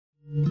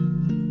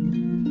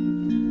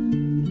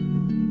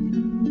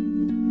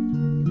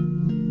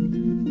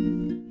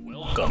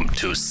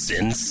to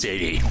Sin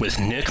City with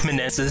Nick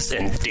Menezes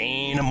and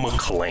Dane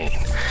McClain.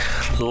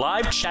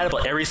 Live chat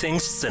about everything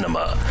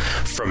cinema,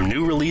 from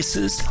new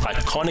releases,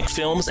 iconic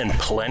films, and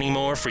plenty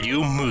more for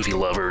you movie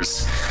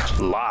lovers.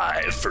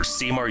 Live for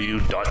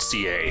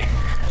cmru.ca.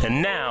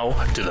 And now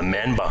to the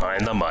men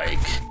behind the mic.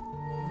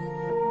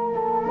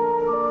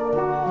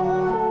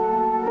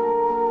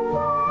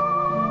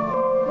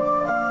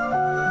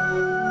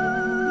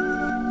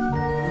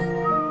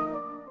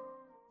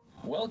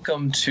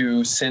 Welcome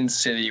to Sin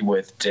City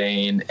with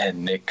Dane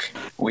and Nick.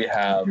 We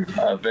have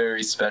a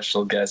very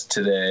special guest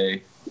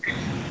today.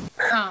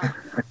 Oh.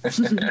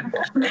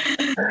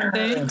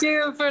 Thank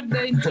you for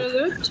the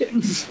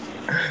introduction.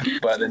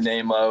 By the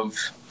name of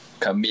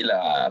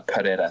Camila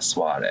Pereira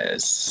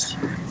Suarez.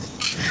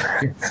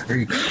 Yes,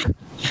 very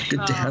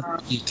good to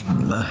have you,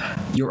 Camila.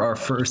 You're our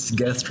first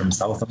guest from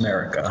South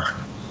America.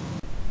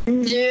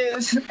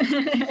 Yes,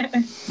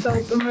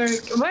 South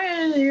America.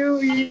 Well,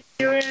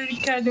 you're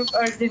kind of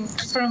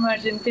from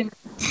Argentina.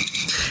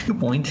 Good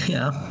point.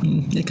 Yeah,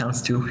 it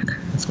counts too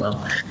as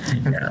well.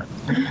 Yeah.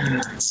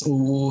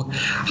 So,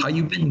 how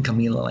you been,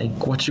 Camila?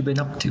 Like, what you been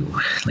up to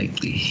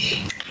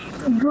lately?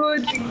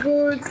 Good.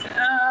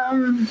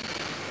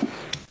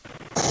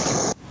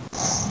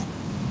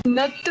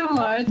 Not too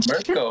much.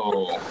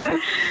 Mirko.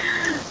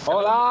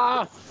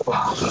 Hola.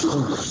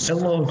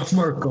 Hello,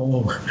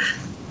 Mirko.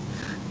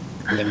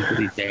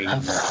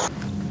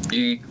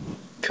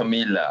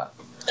 Camila,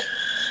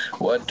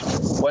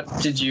 what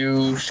did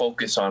you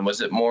focus on? Was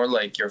it more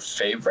like your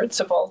favorites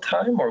of all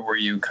time, or were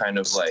you kind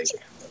of like,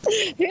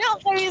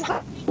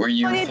 were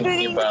you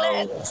thinking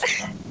about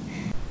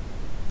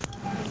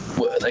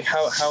like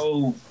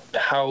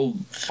how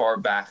far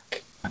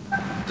back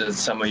does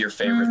some of your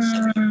favorites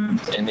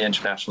in the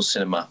international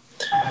cinema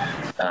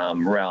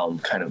realm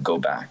kind of go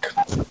back?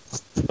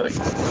 Like,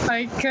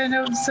 I kind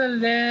of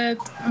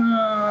select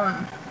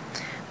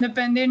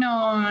depending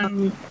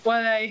on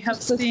what I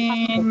have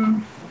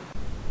seen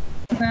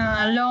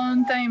a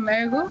long time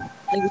ago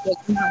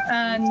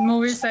and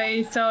movies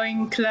I saw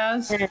in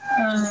class.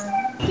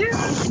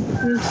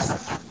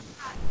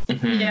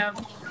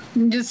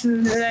 Just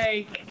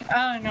like,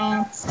 I don't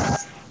know.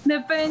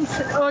 Depends.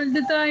 All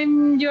the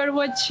time you're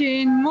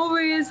watching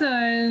movies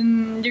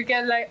and you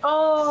get like,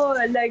 oh,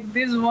 I like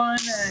this one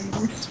and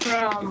it's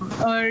from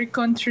our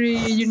country.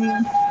 You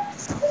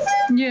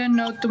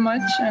know too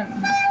much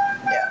and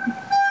yeah.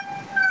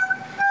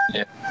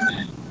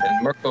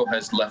 And Mirko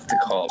has left the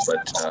call,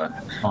 but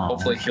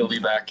hopefully he'll be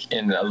back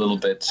in a little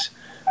bit.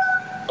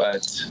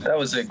 But that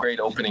was a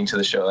great opening to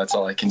the show. That's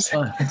all I can say.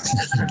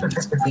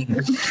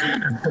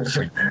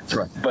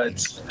 But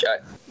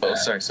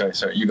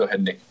sorry. You go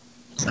ahead, Nick.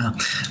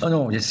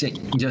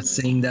 Just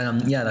saying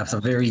that that's a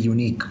very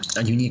unique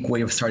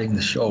way of starting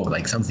the show,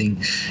 like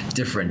something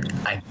different.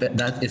 I bet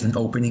that is an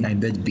opening I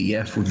bet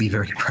BF would be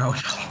very proud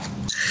of.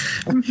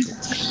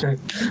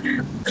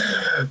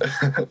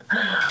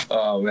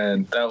 Oh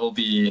man, that will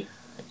be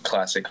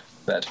classic,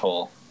 that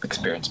whole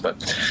experience.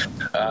 But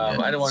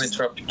I don't want to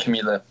interrupt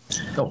Camila.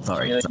 Oh,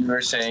 sorry. Camila, you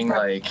were saying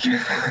like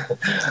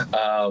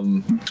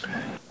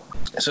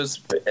so it's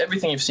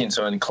everything you've seen.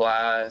 So in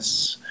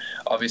class,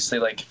 obviously,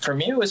 like for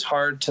me, it was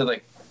hard to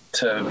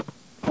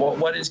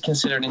what is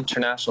considered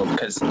international,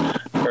 because,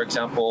 for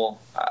example,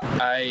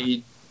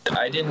 I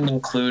didn't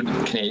include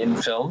Canadian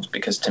films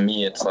because to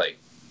me it's like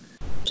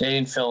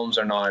Canadian films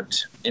are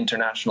not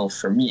international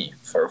for me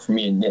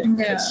and Nick,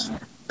 because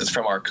it's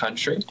from our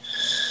country.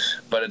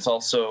 But it's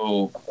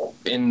also,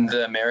 in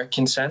the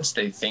American sense,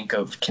 they think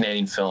of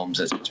Canadian films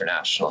as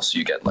international. So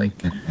you get like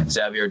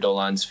Xavier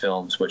Dolan's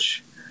films,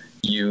 which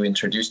you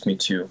introduced me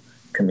to,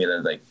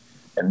 Camila, like,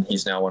 and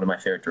he's now one of my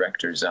favorite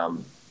directors.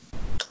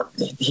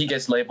 He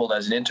gets labeled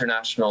as an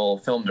international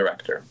film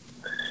director,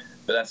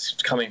 but that's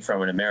coming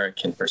from an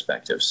American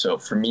perspective. So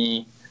for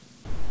me,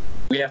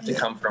 we have to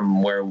come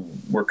from where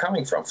we're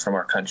coming from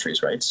our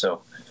countries, right?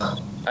 So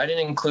I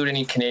didn't include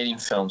any Canadian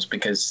films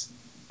because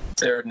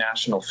they're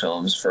national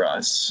films for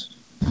us.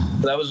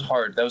 So that was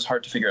hard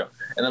to figure out.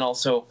 And then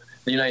also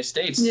the United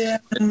States,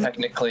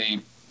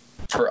 technically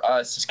for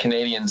us as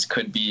Canadians,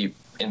 could be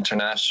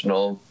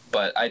international,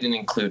 but I didn't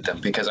include them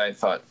because I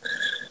thought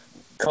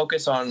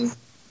focus on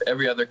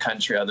every other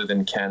country other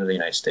than Canada, the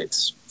United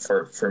States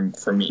for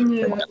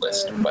me, for my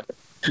list. But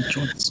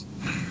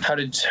how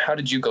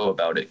did you go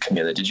about it,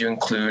 Camila? Did you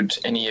include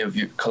any of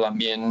your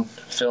Colombian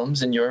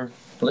films in your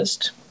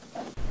list?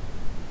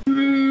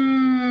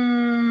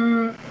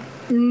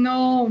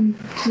 No,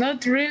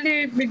 not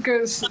really,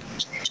 because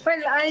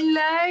I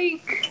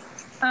like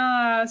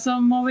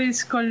some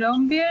movies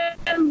Colombian,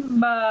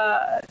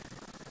 but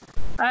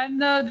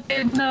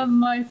it's not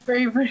my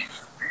favorite.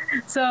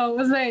 So it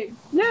was like,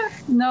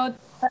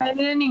 I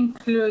didn't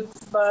include,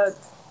 but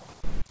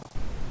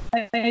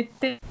I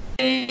think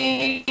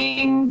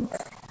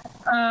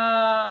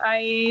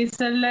I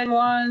select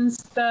ones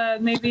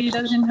that maybe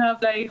doesn't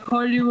have like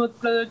Hollywood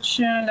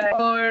production,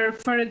 or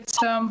for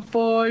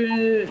example,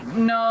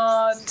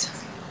 not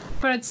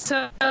for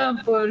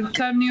example,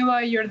 Call Me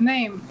by Your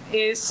Name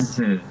is,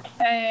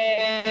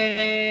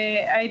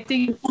 I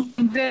think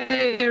the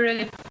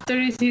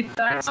director is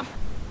Italian.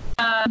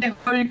 The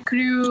whole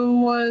crew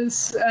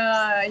was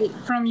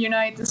from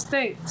United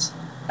States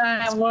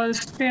and was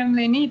filmed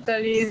in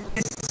Italy.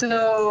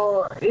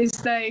 So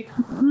it's like,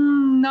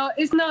 no,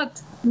 it's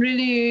not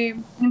really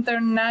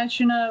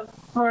international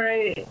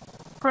for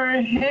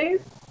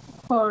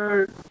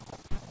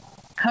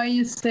how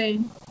you say,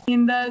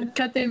 in that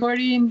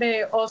category in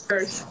the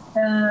Oscars.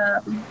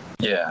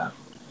 Yeah.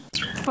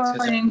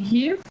 Foreign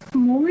here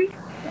movie.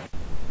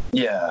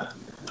 Yeah.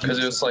 Because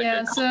it was like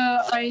So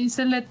I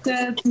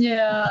selected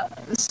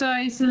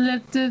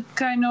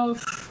kind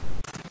of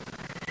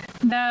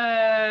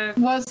that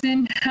was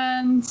in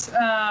hands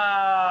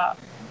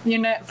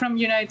from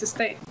United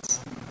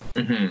States.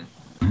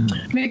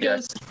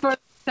 Because for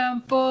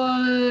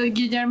example,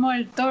 Guillermo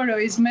del Toro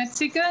is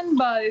Mexican,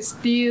 but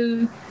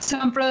still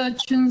some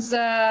productions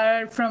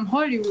are from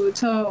Hollywood.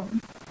 So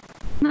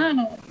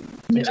no.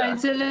 I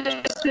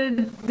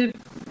selected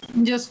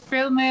just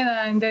film it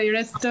and the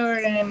director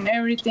and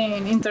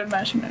everything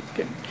international.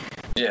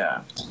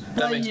 Yeah.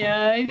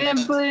 I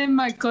didn't put in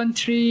my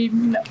country.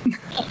 No.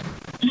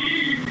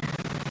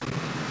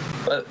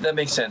 But that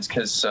makes sense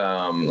because,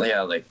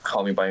 like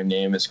Call Me by Your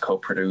Name is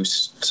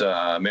co-produced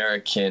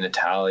American,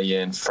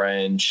 Italian,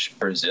 French,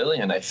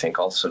 Brazilian, I think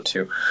also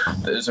too.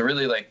 There's a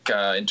really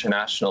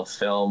international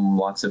film,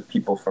 lots of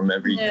people from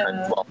every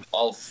country, well,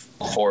 all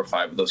 4 or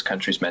 5 of those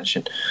countries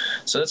mentioned.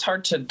 So it's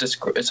hard to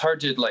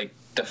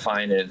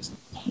define it.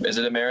 Is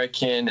it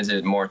American? Is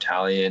it more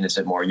Italian? Is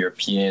it more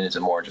European? Is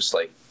it more just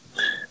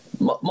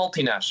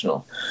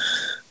multinational?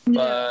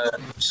 But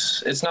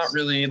it's not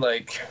really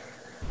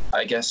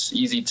I guess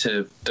easy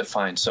to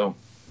define. So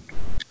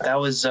that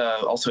was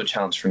also a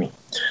challenge for me.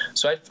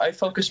 So I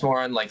focus more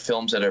on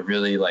films that are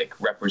really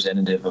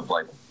representative of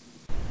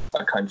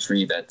a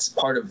country that's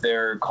part of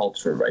their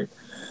culture, right?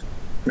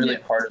 Really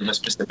part of a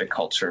specific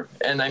culture.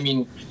 And I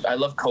mean, I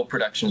love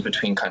co-productions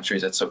between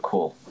countries. That's so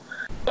cool.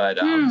 But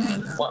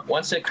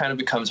once it kind of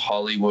becomes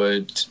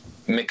Hollywood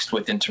mixed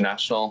with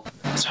international,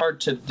 it's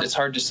hard to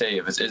say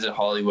if is it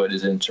Hollywood,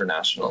 is it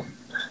international.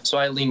 So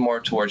I lean more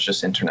towards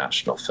just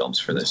international films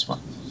for this one.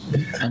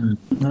 And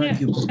none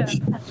of you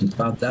mentioned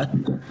about that.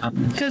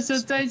 Because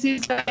sometimes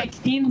it's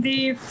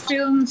indie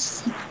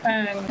films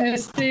and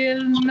it's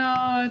still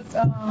not,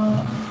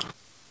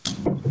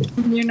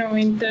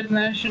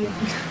 international.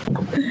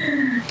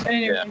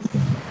 Anyway.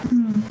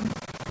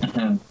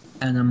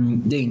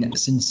 And Dane,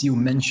 since you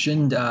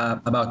mentioned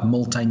about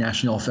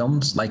multinational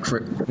films,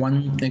 for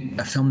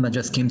a film that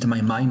just came to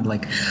my mind,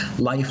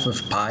 Life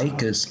of Pi,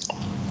 because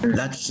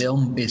that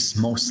film is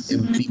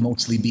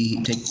mostly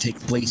take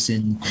place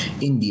in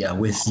India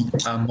with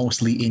a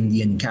mostly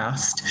Indian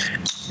cast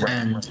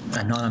and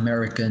a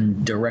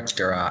non-American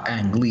director,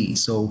 Ang Lee.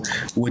 So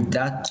would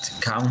that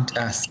count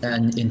as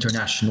an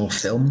international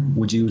film,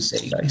 would you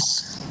say,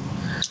 guys?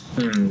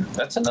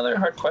 That's another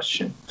hard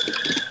question.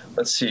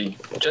 Let's see.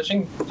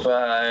 Judging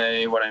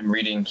by what I'm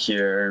reading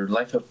here,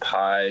 Life of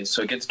Pi,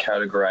 so it gets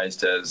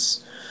categorized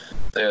as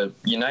the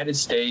United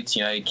States,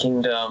 United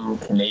Kingdom,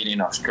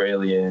 Canadian,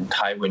 Australian,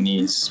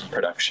 Taiwanese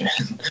production.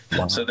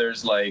 So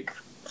there's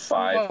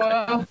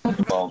 5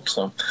 involved.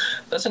 So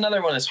that's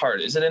another one that's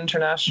hard. Is it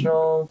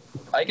international?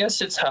 I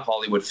guess it's a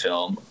Hollywood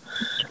film.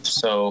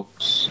 So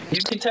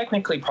you could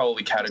technically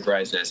probably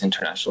categorize it as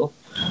international,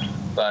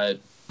 but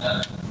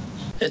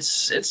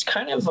it's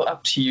kind of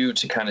up to you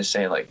to kind of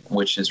say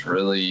which is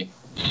really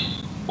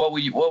what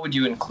would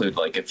you include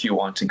if you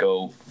want to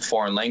go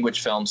foreign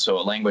language film, so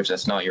a language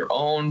that's not your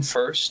own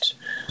first.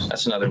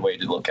 That's another way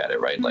to look at it,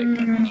 right?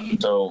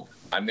 So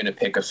I'm going to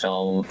pick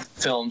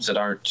films that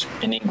aren't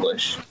in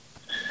English,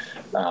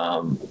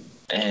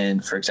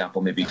 and for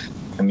example, maybe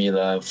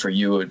Camila, for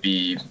you it would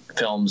be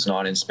films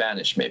not in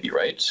Spanish, maybe,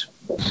 right?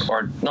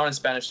 Or not in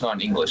Spanish, not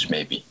in English,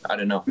 maybe, I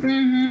don't know.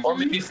 Or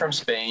maybe from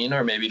Spain,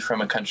 or maybe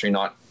from a country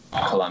not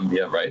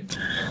Colombia, right,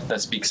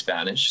 that speaks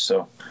Spanish.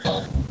 So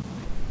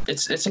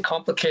it's a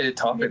complicated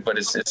topic, but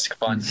it's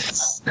fun.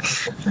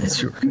 It's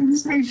true.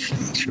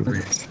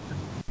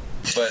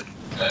 But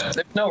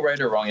there's no right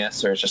or wrong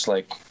answer. It's just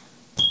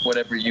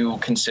whatever you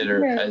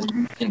consider as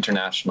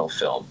international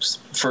films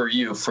for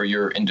you, for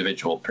your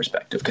individual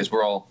perspective, because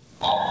we're all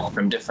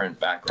from different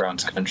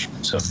backgrounds, countries.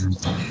 So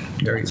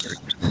very, very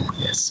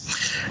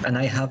yes. And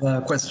I have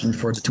a question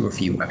for the two of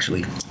you,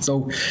 actually.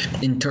 So,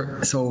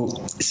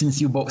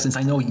 since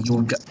I know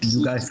you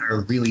guys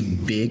are really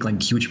big,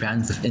 huge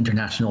fans of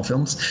international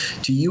films,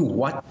 to you,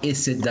 what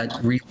is it that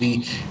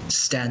really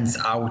stands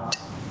out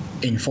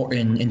in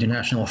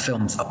international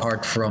films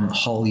apart from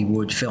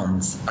Hollywood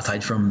films,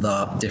 aside from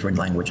the different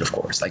language, of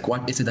course?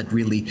 What is it that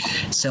really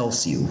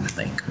sells you?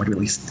 What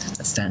really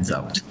stands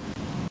out?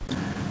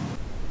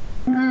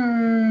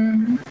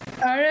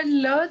 Are a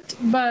lot,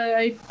 but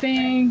I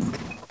think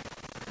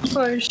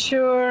for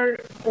sure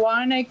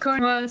one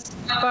icon was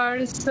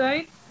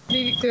Parasite,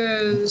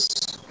 because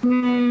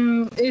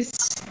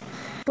it's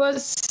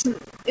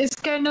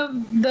kind of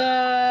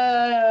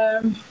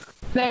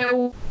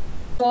the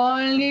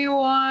only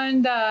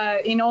one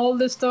that in all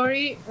the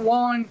story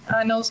won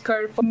an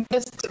Oscar for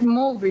best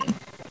movie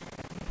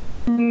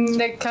in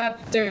the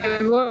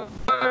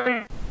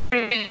category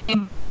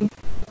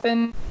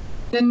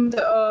independent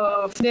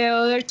of the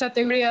other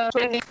category.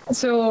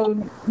 So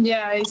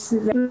yeah, it's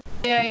a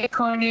very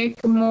iconic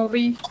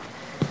movie.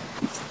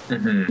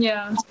 Mm-hmm.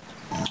 Yeah.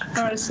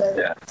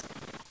 Yeah.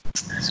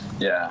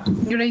 Yeah.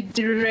 Great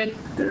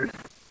director.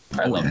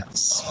 I love it.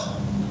 Yes.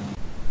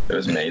 It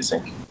was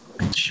amazing.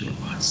 It sure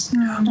was.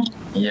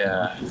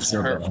 Yeah.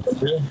 So,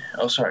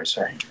 Oh, sorry.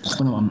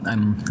 oh, no,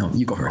 no,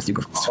 you go first.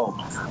 Oh,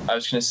 I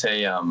was gonna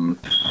say,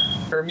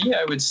 for me,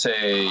 I would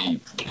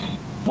say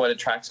what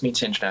attracts me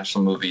to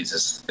international movies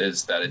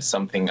is that it's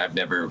something I'm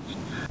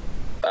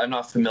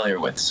not familiar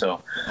with.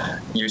 So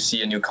you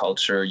see a new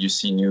culture, you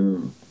see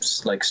new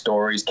like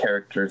stories,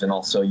 characters, and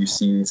also you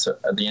see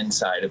the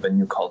inside of a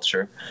new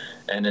culture.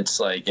 And it's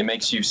like, it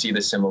makes you see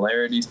the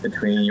similarities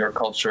between your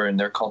culture and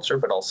their culture,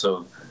 but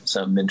also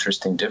some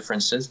interesting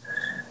differences.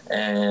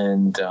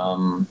 And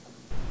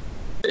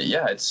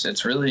yeah,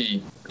 it's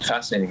really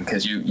fascinating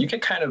because you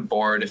get kind of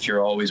bored if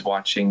you're always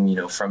watching, you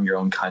know, from your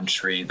own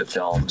country, the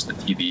films, the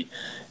TV.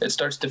 It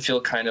starts to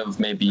feel kind of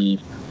maybe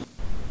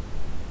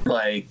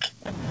like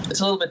it's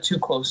a little bit too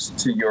close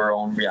to your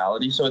own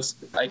reality. So it's,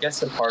 I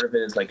guess a part of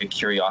it is like a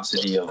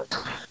curiosity of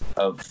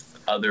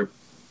other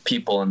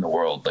people in the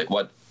world, like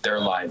what their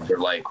lives are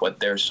like, what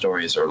their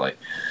stories are like.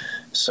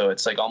 So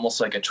it's like almost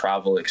like a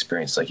travel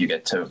experience. Like you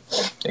get to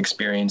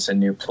experience a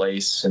new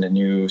place and a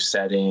new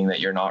setting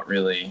that you're not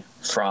really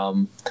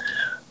from.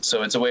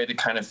 So it's a way to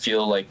kind of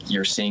feel like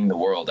you're seeing the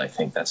world. I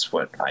think that's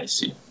what I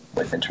see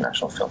with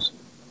international films.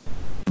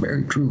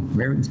 Very true.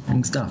 Very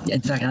interesting stuff. In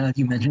fact, now that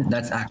you mentioned,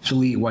 that's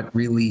actually what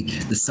really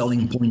the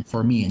selling point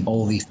for me in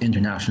all these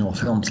international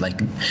films.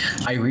 Like,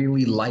 I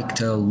really like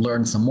to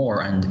learn some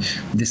more, and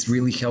this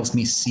really helps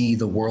me see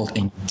the world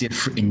in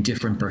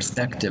different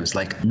perspectives.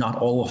 Like, not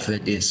all of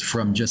it is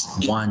from just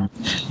from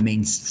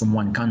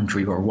one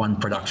country or one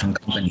production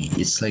company.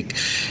 It's like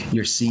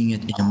you're seeing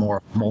it in a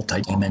more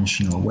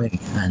multi-dimensional way.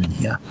 And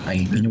yeah,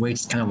 in a way,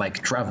 it's kind of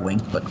like traveling,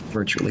 but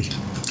virtually.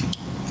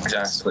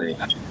 Exactly.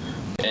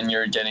 And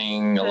you're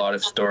getting a lot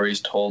of stories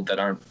told that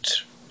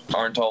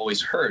aren't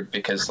always heard,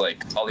 because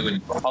like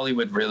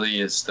Hollywood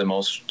really is the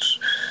most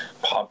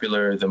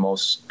popular, the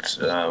most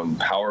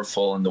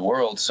powerful in the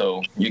world.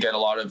 So you get a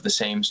lot of the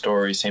same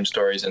stories,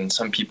 and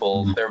some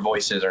people, their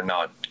voices are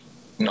not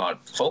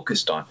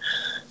focused on.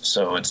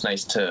 So it's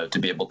nice to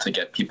be able to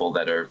get people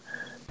that are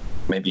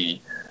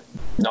maybe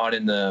not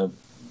in the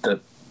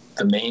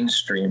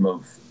mainstream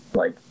of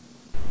like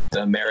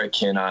the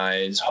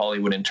Americanized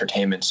Hollywood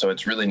entertainment. So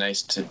it's really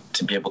nice to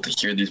be able to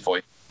hear these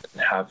voices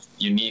and have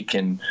unique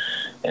and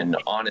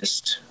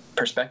honest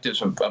perspectives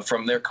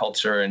from their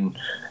culture, and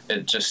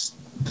it's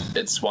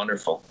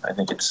wonderful. I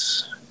think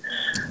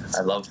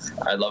I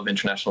love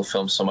international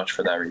films so much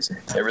for that reason.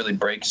 It really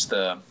breaks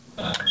the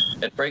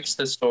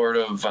sort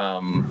of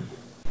I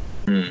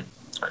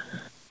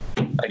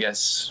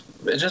guess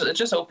it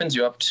just opens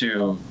you up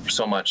to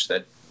so much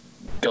that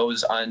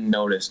goes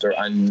unnoticed or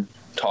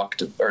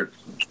untalked, or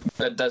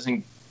that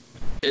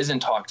isn't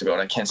talked about.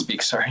 I can't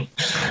speak, sorry.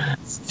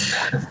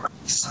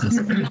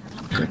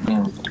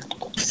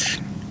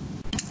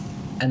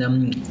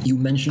 And you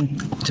mentioned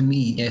to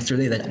me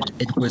yesterday that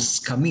it was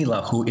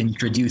Camila who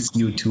introduced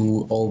you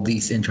to all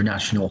these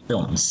international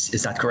films.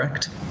 Is that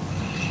correct?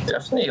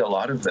 Definitely a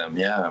lot of them,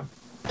 yeah.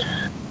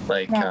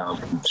 Like,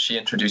 she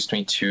introduced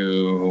me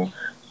to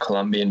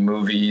Colombian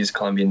movies,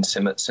 Colombian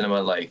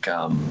cinema, like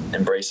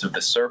Embrace of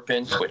the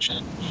Serpent, which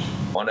is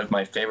one of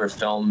my favorite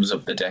films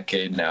of the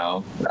decade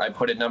now. I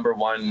put it number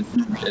one.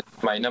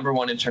 It's my number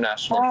one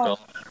international film,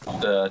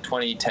 the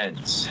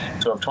 2010s.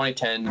 So of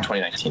 2010 to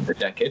 2019, the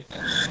decade.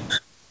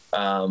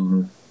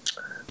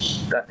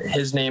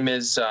 His name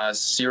is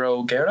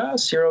Ciro Guerra.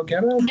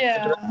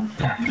 Yeah.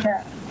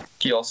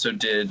 He also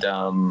did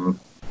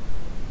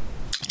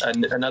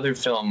another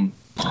film.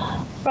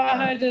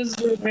 Pájaros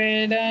de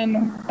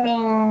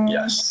verano.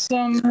 Yes.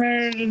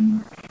 Summer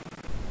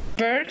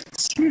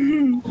birds.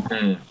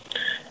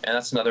 And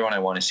that's another one I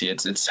want to see.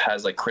 It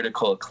has like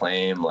critical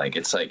acclaim, like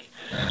it's like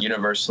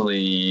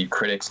universally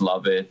critics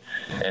love it,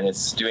 and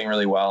it's doing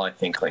really well, I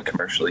think, like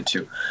commercially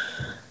too.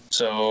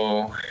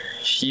 So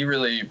he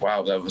really,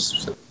 wow, that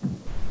was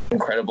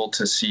incredible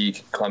to see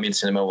Colombian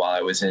cinema while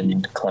I was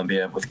in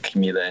Colombia with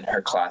Camila in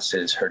her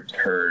classes, her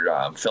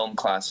film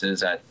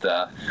classes at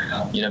the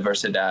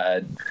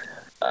Universidad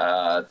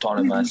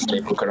Autonomous de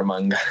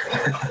Bucaramanga,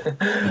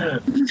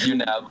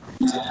 UNAB,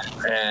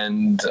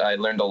 and I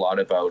learned a lot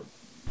about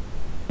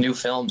new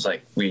films.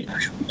 Like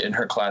in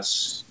her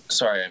class,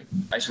 sorry,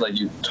 I should let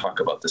you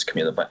talk about this,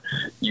 Camila, but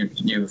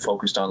you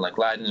focused on like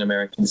Latin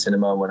American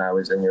cinema when I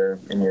was in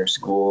your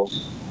school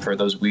for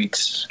those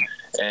weeks,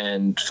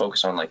 and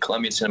focused on like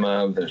Colombian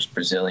cinema. There's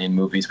Brazilian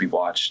movies we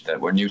watched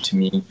that were new to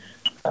me,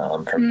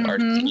 from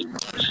Argentina,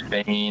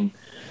 Spain,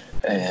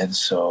 and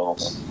so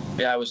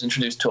yeah, I was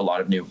introduced to a lot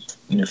of new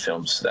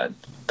films that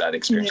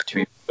experience 2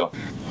 years ago.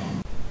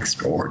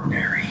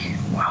 Extraordinary.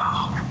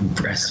 Wow.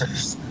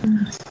 Impressive.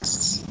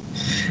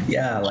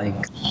 Yeah,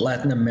 like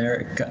Latin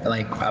America,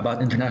 like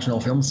about international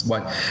films,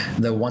 what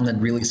the one that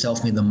really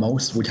sells me the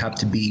most would have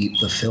to be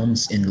the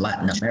films in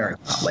Latin America.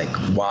 Like,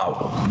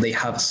 wow, they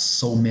have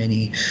so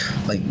many,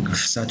 like,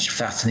 such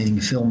fascinating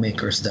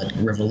filmmakers that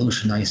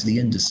revolutionize the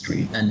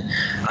industry. And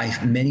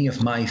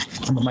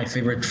some of my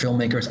favorite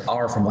filmmakers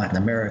are from Latin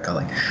America,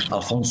 like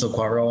Alfonso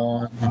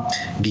Cuarón,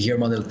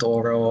 Guillermo del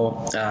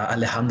Toro,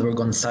 Alejandro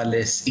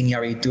González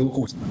Iñárritu,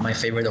 who's my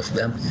favorite of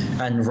them.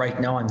 And right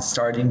now I'm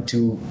starting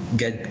to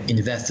get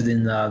invested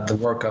in the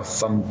work of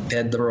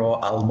Pedro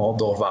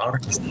Almodóvar.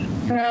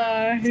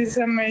 He's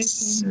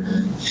amazing.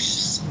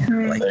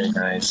 Very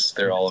nice.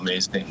 They're all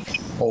amazing.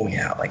 Oh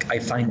yeah, like I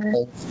find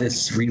all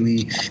this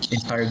really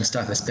inspiring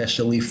stuff,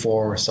 especially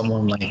for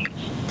someone like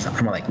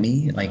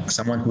me, like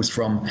someone who's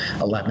from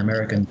a Latin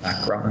American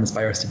background and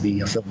aspires to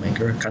be a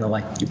filmmaker, kind of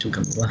like you too,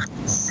 Camila.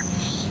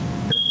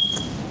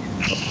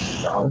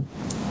 Oh,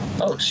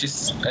 I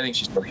think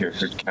she's still here.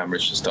 Her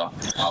camera's just off.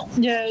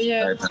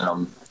 Yeah.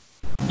 But,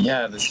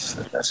 yeah,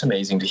 that's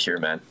amazing to hear,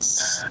 man.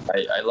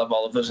 I love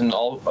all of those, and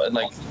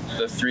like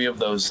the three of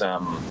those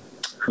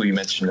who you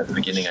mentioned at the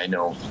beginning. I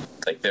know,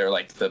 like they're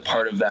like the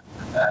part of that.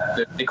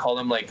 They call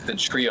them like the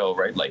trio,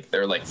 right? Like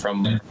they're like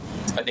from,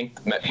 I think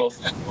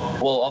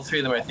all three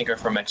of them I think are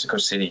from Mexico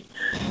City,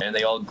 and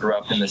they all grew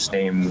up in the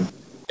same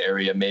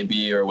area,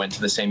 maybe, or went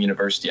to the same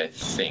university. I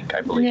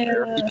believe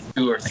there are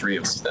two or three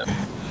of them.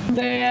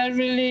 They are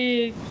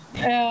really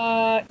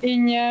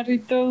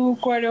Iñárritu,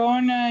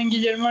 Cuarón, and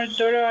Guillermo del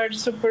Toro are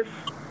super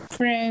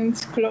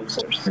friends,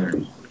 closers.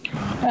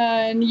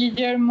 And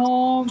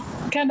Guillermo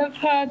kind of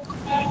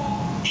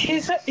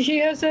he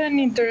has an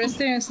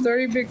interesting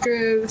story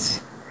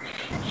because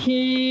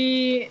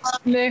he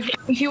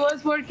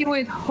was working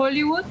with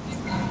Hollywood,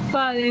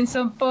 but in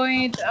some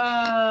point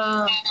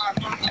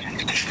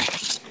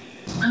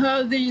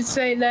how do you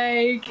say,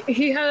 like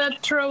he had a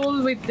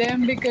trouble with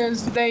them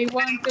because they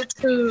wanted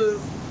to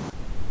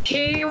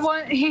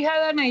he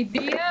had an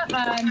idea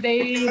and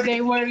they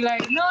were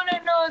like no,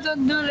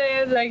 don't do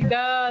it like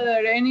that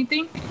or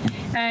anything,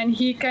 and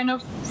he kind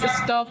of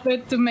stopped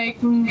it to make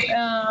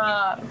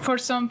for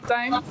some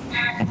time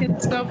he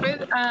stopped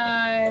it.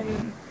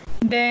 And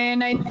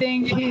then I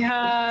think he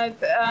had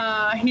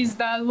his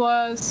dad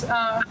was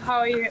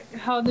how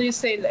do you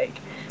say,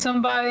 like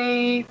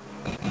somebody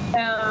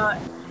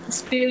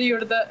steal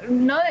your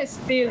not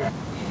steal,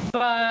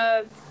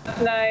 but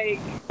like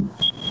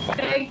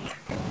take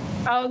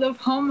out of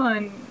home,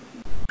 and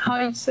how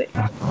you say?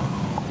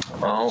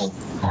 Oh,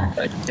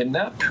 like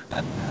kidnapped.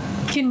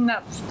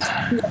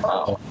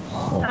 Wow.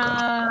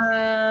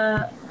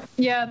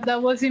 Yeah,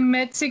 that was in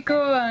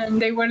Mexico,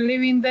 and they were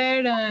living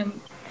there, and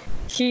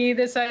he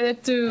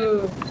decided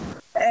to.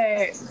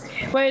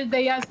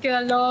 They asked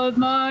a lot of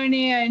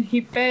money, and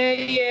he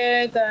paid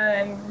it,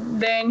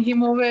 and then he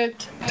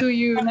moved to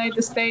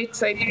United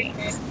States, I think.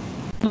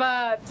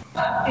 But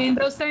in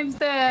those times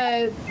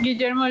that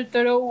Guillermo del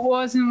Toro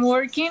wasn't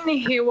working,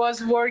 he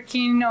was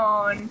working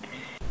on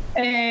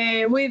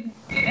with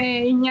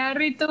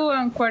Iñárritu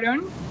and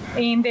Cuarón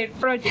in their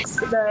projects,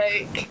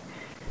 like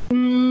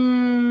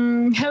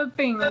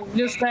helping,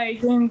 just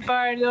like in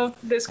part of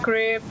the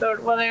script or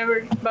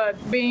whatever, but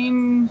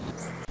being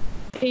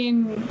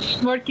in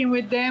working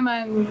with them,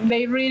 and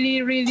they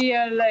really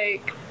are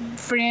like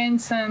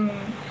friends. And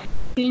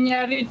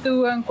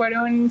Iñárritu and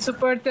Cuarón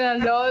supported a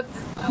lot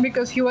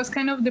because he was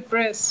kind of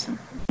depressed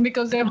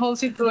because the whole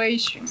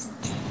situation. So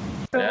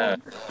Yeah.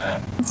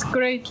 it's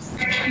great.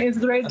 It's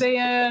great. They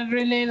are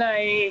really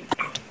like,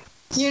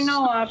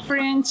 a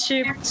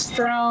friendship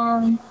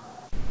strong.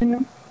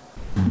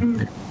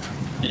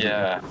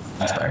 Yeah.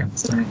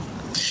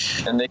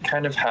 And they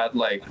kind of had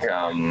like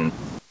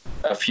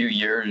a few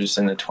years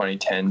in the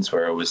 2010s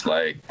where it was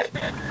like,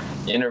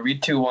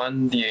 Iñárritu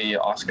won the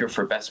Oscar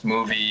for Best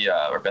Movie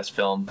or Best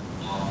Film,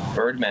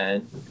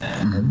 Birdman,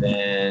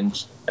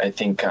 and I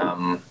think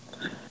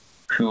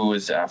who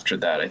was after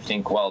that? I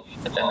think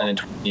and then in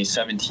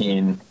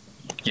 2017,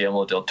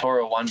 Guillermo del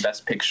Toro won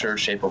Best Picture,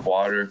 Shape of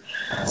Water.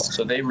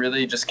 So they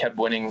really just kept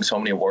winning so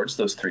many awards.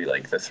 Those three,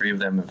 like the three of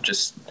them, have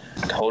just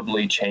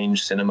totally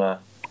changed cinema.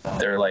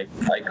 They're like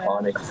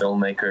iconic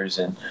filmmakers,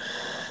 and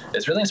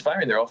it's really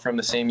inspiring. They're all from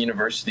the same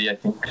university, I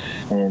think,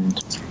 and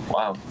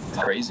wow, it's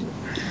crazy.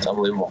 It's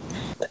unbelievable.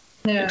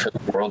 Yeah. They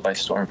took the world by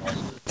storm.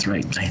 That's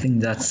right. I think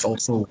that's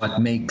also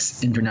what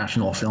makes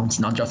international films,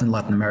 not just in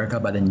Latin America,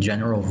 but in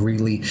general,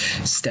 really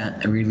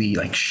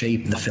like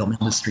shape the film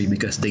industry,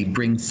 because they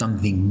bring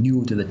something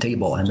new to the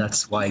table, and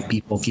that's why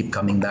people keep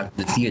coming back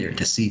to the theater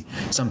to see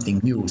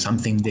something new,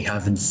 something they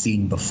haven't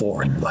seen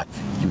before, and like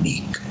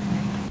unique.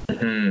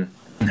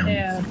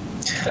 Yeah.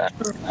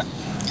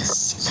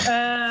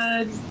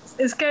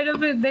 It's kind of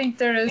the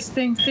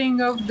interesting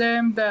thing of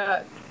them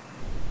that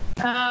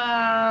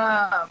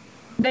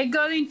they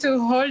got into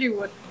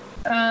Hollywood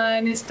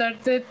and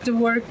started to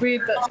work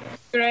with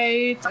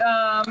great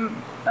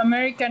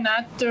American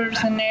actors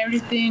and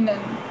everything.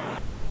 And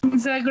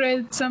it's a great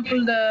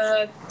example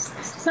that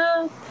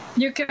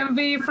you can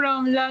be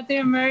from Latin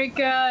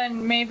America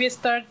and maybe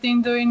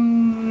starting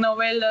doing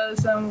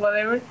novelas and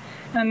whatever,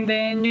 and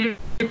then you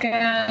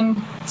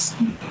can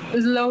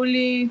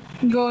slowly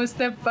go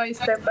step by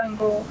step and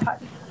go high.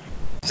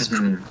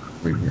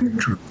 Very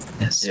true.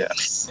 Yes. Yeah,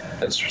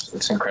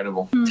 it's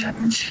incredible.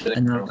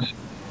 And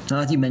now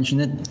that you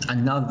mentioned it,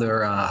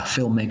 another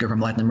filmmaker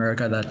from Latin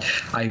America that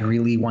I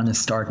really want to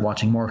start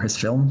watching more of his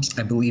films.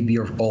 I believe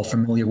you're all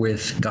familiar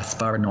with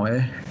Gaspar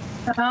Noé.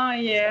 Oh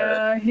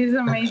yeah, he's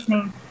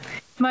amazing.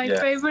 My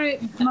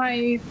favorite,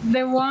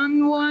 the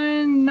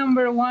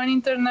number one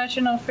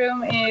international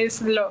film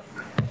is Love,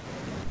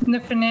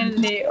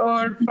 definitely,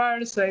 or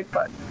Parasite.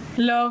 But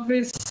Love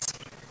is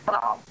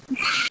wow.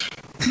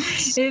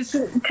 It's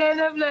kind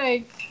of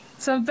like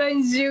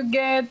sometimes you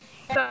get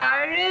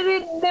tired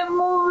in the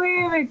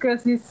movie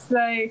because it's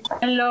like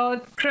a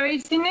lot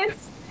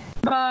craziness,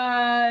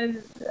 but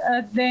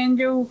then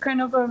you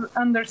kind of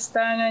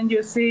understand and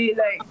you see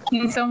like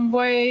in some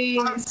way,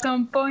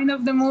 some point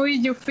of the movie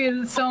you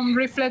feel some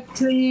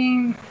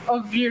reflecting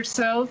of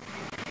yourself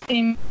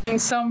in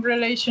some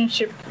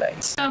relationship,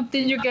 like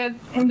something you get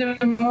in the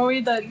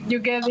movie that you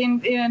get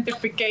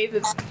identified,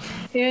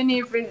 even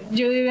if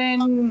you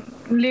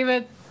didn't live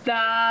it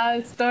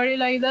the story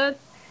like that.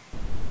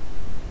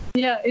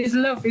 Yeah, it's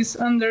love. It's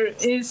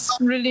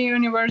really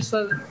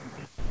universal.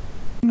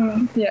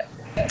 Yeah.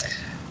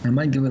 I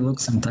might give it a look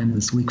sometime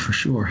this week for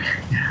sure.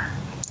 Yeah.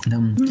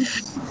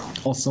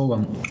 Also,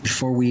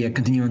 before we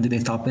continue on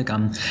today's topic,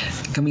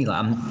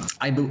 Camila,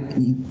 I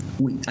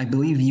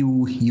believe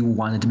you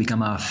wanted to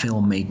become a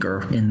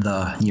filmmaker in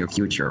the near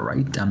future,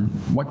 right?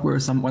 What are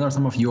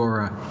some of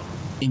your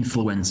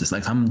influences,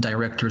 like some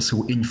directors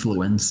who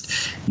influenced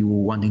you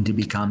wanting to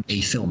become a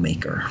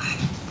filmmaker?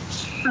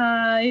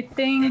 I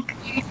think,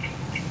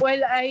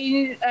 well,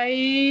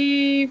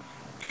 I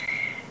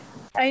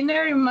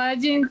never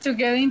imagined to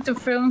get into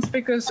films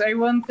because I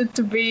wanted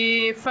to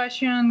be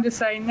fashion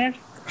designer.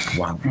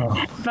 Wow.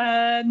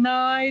 But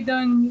now I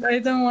don't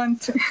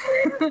want to.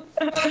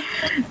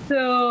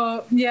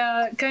 So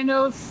yeah, kind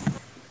of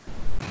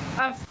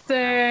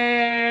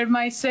after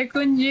my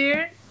second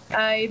year,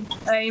 I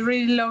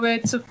really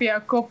loved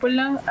Sofia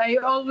Coppola. I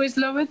always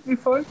loved it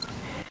before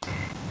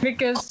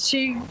because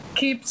she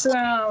keeps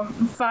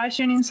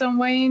fashion in some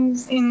way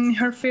in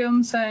her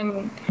films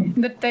and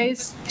the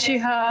taste she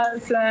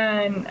has,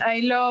 and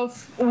I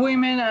love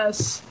women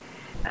as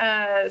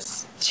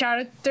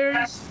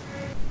characters,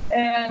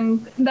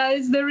 and that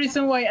is the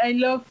reason why I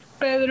love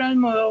Pedro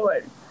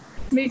Almodóvar,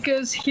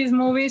 because his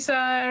movies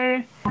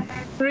are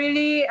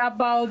really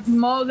about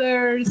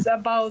mothers,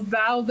 about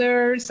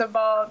daughters,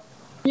 about,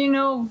 you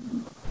know,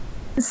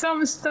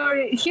 some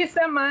story. He's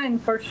a man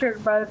for sure,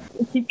 but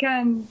he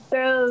can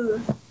tell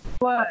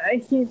what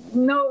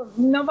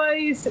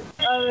nobody's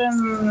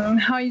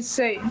how you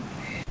say.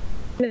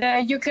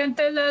 You can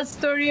tell a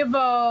story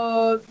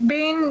about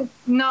being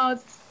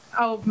not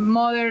a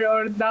mother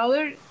or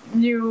daughter.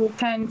 You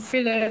can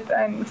feel it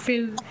and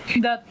feel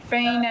that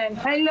pain. And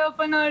I love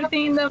another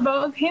thing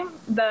about him,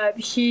 that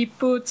he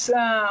puts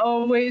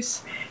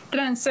always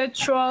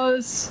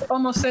transsexuals,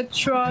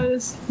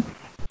 homosexuals.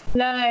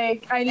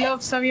 Like, I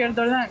love Xavier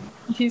Dolan.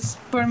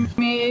 For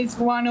me, is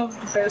one of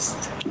the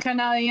best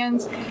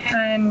Canadians.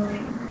 And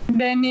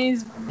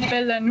Denis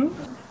Villeneuve.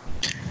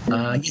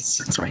 Yes,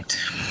 that's right.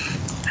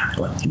 I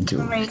love him too.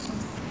 Amazing.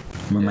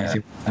 One of my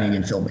favorite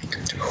Canadian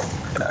filmmakers too.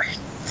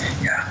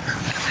 Yeah.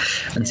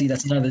 And see,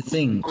 that's another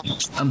thing.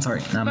 I'm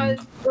sorry. But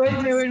wait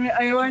a minute.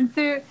 I want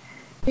to.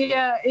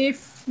 Yeah,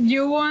 if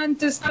you want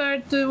to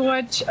start to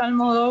watch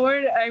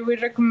Almodóvar, I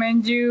would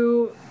recommend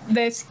you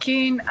The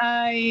Skin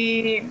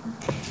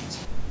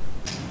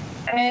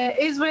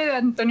it's with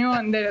Antonio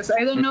Banderas.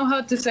 I don't know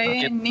how to say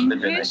it in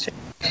English,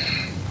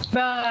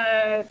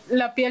 but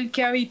La piel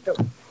que habito.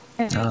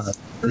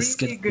 The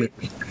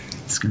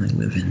Skin I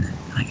Live In.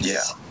 Nice.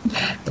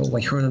 Yeah. Oh,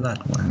 I heard of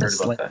that one. Heard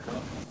about that.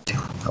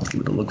 I'll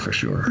give it a look for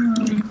sure.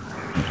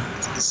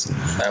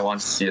 I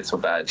want to see it so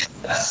bad.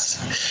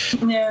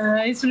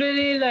 Yeah, it's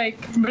really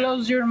like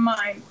blows your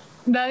mind.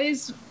 That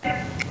is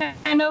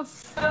kind of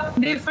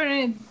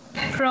different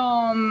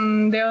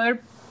from the other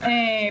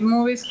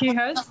movies he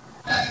has,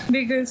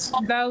 because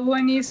that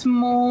one is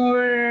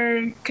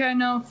more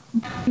kind of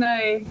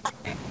like,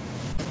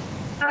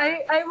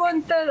 I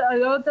won't tell a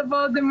lot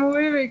about the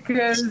movie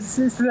because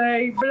it's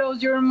like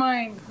blows your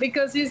mind,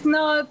 because it's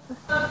not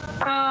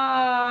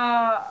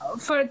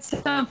for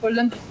example,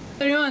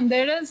 Antonio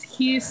Banderas,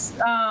 his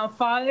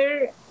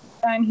father,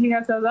 and he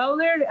has a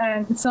daughter,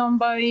 and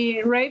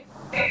somebody raped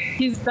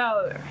his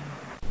daughter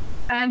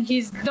and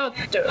his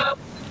daughter.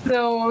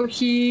 So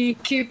he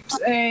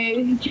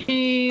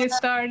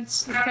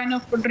starts kind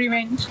of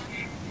revenge,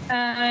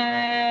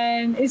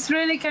 and it's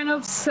really kind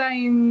of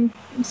science.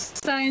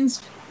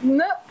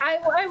 No,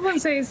 I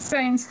wouldn't say it's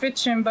science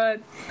fiction,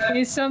 but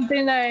it's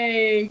something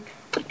like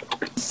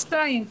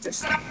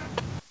scientist,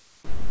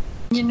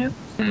 you know.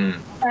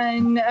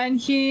 And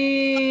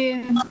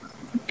he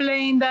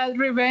playing that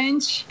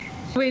revenge,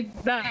 with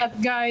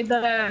that guy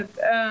that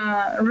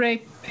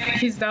raped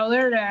his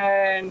daughter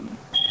and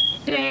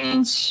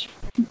changed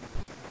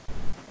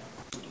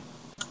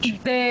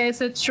the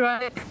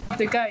sexuality of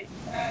the guy.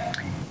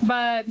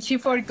 But he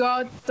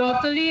forgot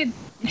totally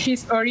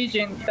his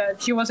origin,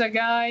 that he was a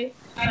guy,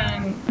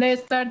 and they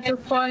start to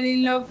fall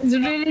in love. It's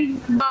really,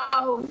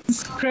 wow,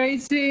 it's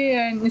crazy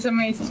and it's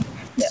amazing.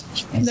 Yeah,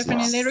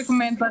 definitely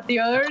recommend, but the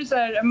others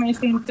are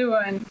amazing too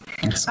and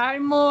are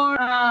more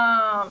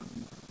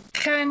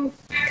kind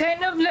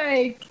of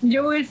like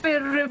you will feel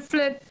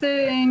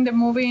reflected in the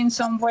movie in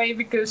some way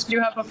because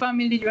you have a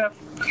family,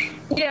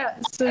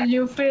 so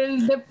you feel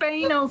the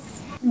pain of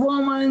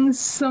women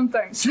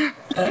sometimes.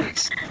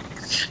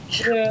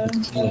 Yeah.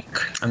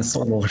 I'm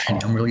sold already.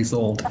 I'm really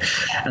sold.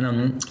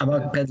 And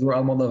about Pedro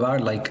Almodovar,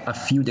 like a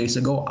few days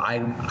ago,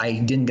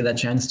 I didn't get a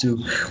chance to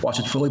watch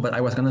it fully, but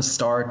I was gonna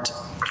start.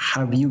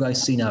 Have you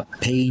guys seen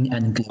Pain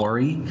and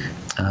Glory?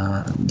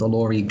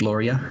 Dolor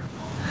Gloria?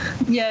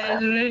 Yeah,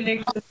 it's really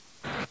good.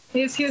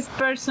 It's his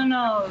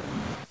personal.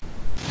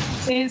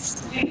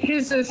 It's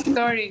his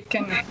story.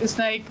 It's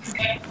like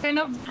kind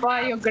of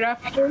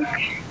biographical.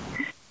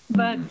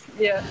 But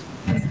yeah,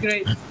 it's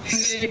great.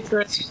 Really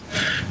impressive.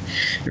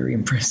 Very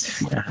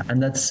impressive. Yeah.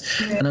 And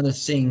that's another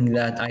thing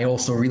that I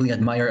also really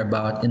admire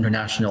about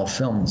international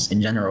films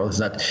in general is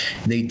that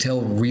they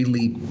tell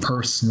really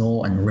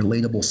personal and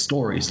relatable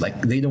stories. Like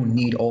they don't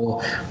need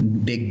all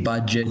big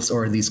budgets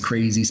or these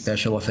crazy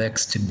special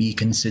effects to be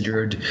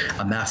considered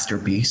a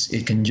masterpiece.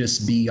 It can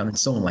just be on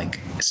its own. Like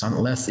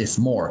less is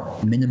more.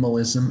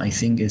 Minimalism, I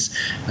think, is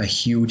a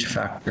huge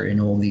factor in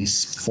all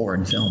these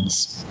foreign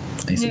films.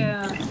 I think.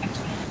 Yeah.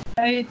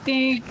 I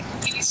think,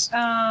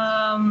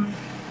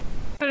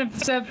 for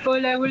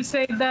example, I will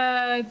say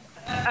that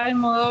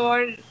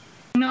Almodovar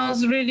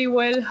knows really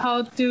well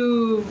how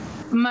to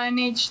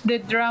manage the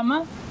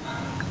drama,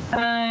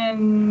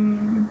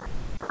 and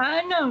I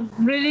don't know,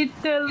 really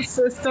tells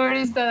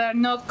stories that are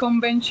not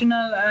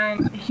conventional,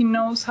 and he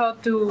knows how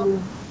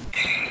to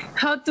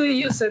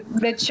use it,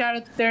 the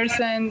characters,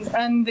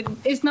 and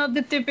it's not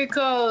the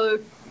typical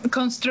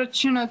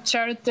construction of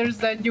characters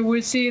that you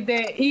will see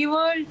the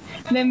evil,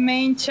 the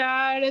main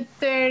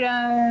character,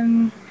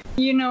 and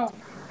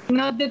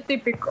not the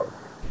typical.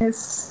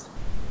 It's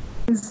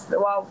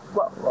wow.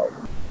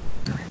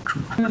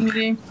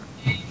 Really.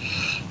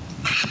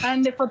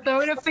 And the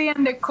photography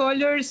and the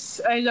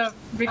colors I love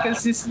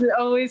because it's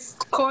always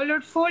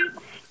colorful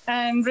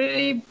and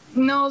really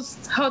knows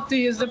how to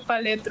use the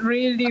palette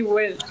really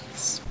well.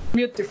 It's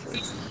beautiful.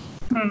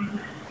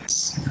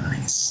 Nice.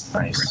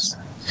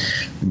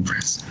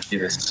 Impressive. See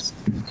this.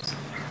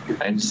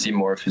 I need to see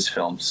more of his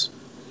films.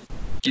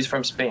 He's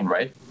from Spain,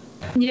 right?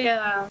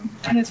 Yeah,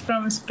 he's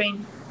from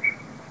Spain.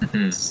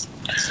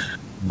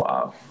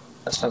 Wow,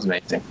 that sounds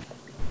amazing.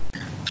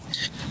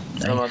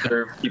 Some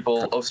other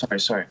people. Oh,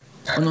 sorry.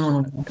 Oh,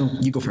 no.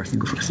 You go first.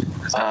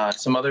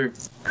 Some other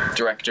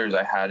directors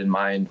I had in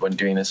mind when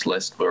doing this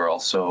list were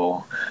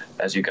also,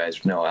 as you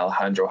guys know,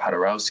 Alejandro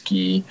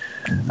Jodorowsky,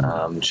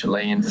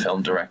 Chilean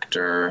film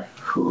director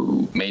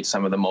who made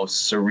some of the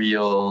most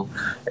surreal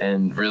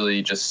and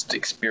really just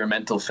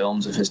experimental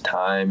films of his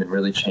time and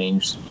really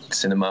changed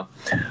cinema.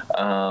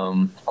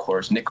 Of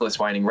course, Nicholas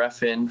Winding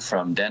Refn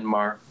from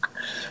Denmark.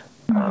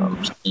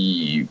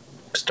 He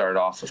started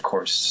off, of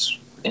course,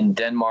 in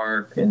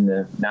Denmark in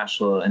the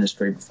national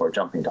industry before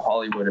jumping to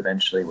Hollywood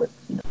eventually with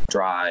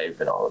Drive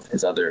and all of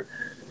his other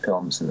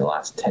films in the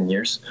last 10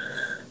 years.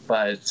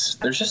 But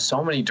there's just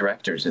so many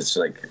directors. It's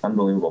like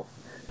unbelievable.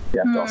 You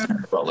have to also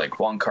talk about like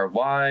Wong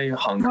Kar-wai,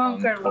 Hong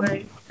Kong.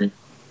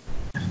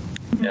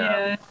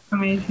 Yeah,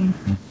 amazing.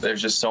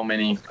 There's just so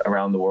many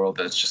around the world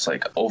that's just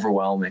like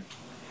overwhelming.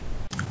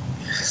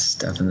 Yes,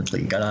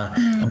 definitely. Gotta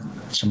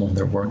watch some of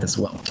their work as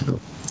well too.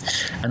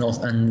 And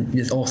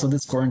also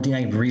this quarantine,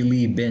 I've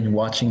really been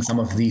watching some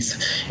of these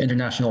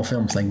international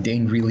films. Like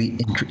Dane really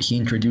he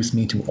introduced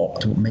me to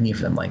many of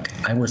them. Like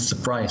I was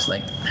surprised.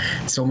 Like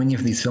so many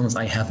of these films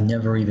I have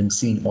never even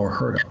seen or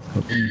heard of,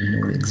 or didn't even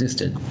know they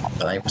existed.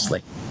 But I was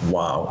like,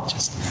 wow,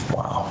 just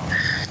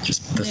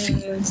the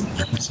feels.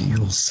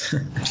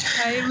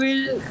 I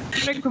will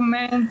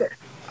recommend.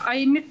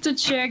 I need to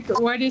check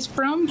where it's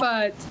from,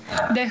 but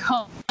The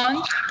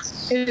Hunt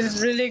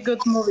is really good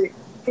movie.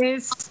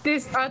 It's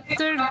this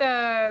actor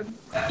that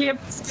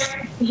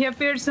he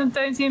appears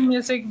sometimes in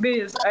music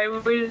videos. I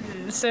will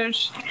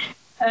search.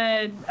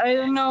 I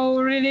don't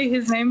know really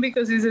his name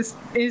because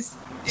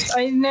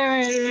I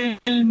never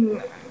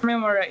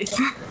memorize.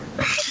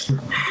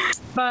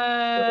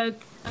 But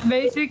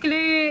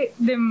basically,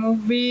 the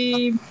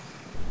movie.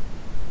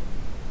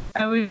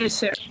 I will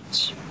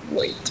search.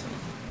 Wait.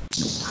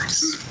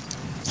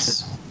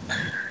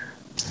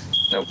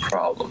 No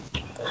problem.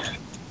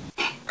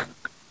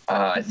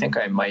 I think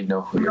I might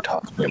know who you're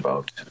talking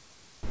about,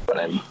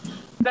 but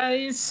That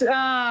is,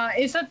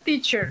 it's a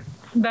teacher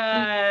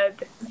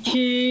that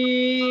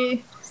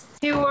he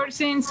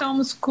works in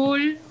some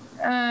school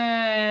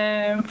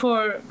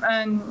for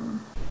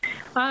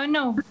I don't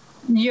know,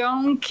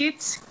 young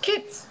kids.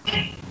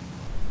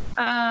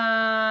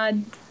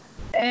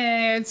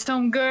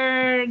 some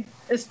girl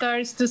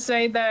starts to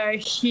say that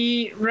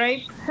he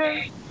raped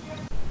her,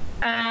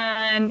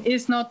 and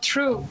it's not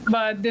true,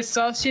 but the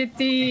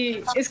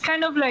society is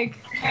kind of like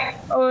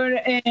or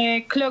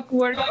a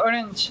Clockwork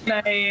Orange,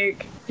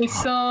 like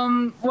it's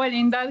well,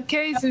 in that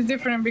case it's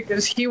different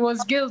because he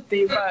was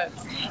guilty, but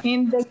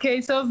in the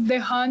case of the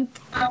Hunt,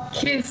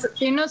 he's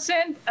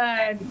innocent,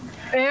 and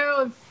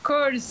of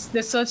course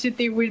the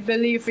society will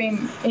believe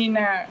in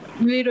a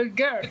little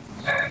girl,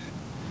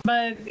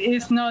 but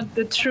it's not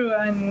the truth,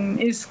 and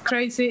it's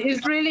crazy.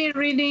 It's really,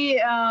 really,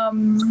 how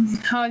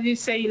do you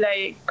say,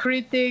 like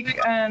critic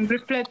and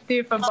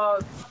reflective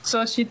about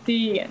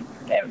society and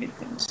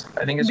everything.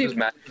 I think this was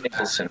Matt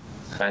Mikkelsen.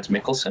 Matt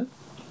Mikkelsen.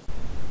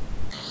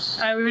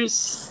 I will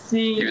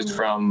see. He was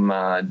from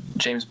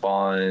James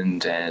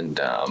Bond and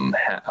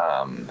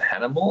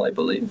Hannibal, I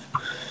believe.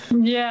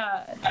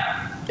 Yeah.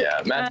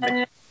 Yeah, Matt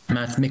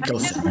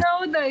Mikkelsen. I didn't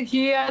know that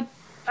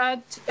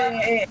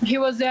he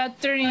was the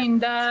actor in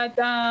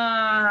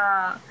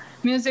that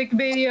music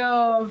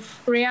video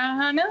of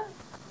Rihanna.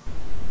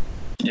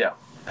 Yeah.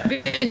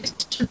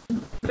 Which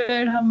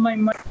better have my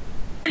mind.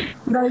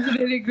 That's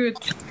really good.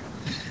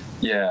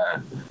 Yeah,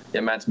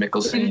 Matt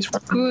Mikkelsen. He's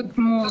from Good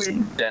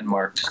movie.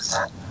 Denmark.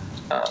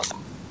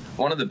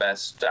 One of the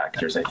best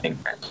actors, I think.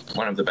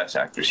 One of the best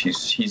actors.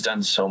 He's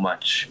done so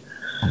much.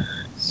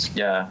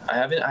 Yeah, I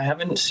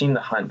haven't seen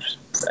The Hunt.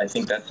 I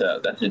think that's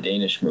a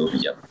Danish movie.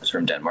 Yep, it's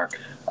from Denmark.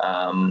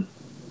 But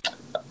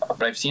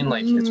I've seen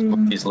like his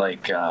movies,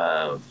 like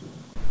of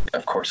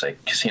course,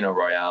 like Casino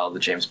Royale, the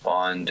James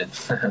Bond.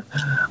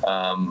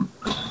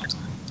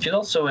 He's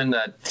also in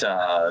that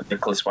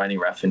Nicholas Winding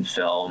Refn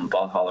film,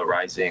 Valhalla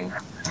Rising.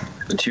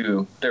 The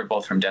two, they're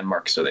both from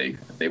Denmark, so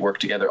they work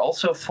together.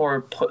 Also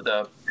for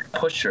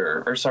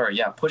Pusher,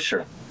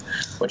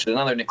 which is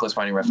another Nicholas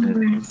Winding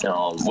Refn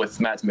film with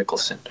Mads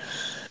Mikkelsen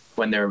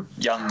when they're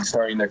young,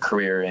 starting their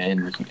career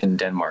in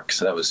Denmark.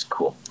 So that was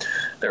cool.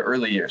 Their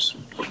early years,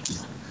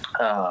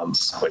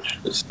 which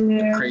was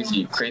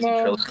crazy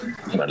trilogy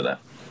out of that.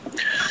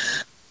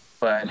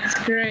 But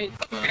great.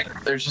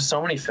 There's just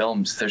so many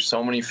films. There's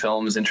so many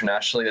films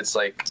internationally that's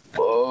like,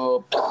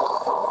 whoa.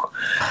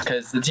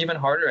 Because it's even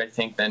harder, I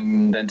think,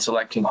 than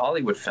selecting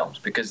Hollywood films,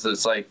 because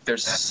it's like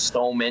there's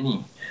so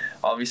many.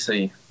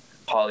 Obviously,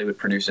 Hollywood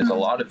produces a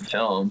lot of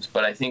films,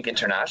 but I think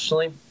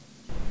internationally,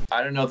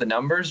 I don't know the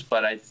numbers,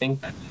 but I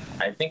think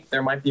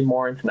there might be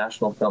more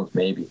international films,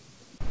 maybe.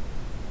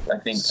 I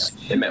think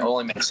it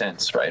only makes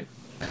sense, right?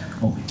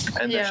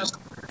 And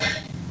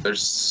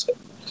it's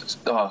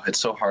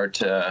so hard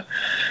to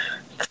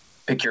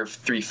pick your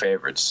three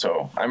favorites.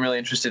 So I'm really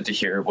interested to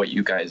hear what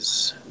you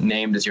guys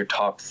named as your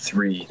top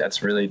three.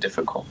 That's really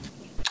difficult.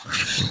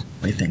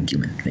 Wait, thank you,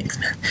 man. Thanks,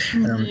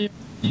 man.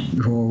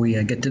 Before we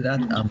get to that,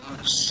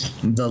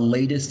 the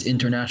latest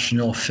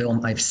international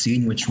film I've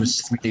seen, which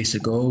was 3 days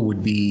ago,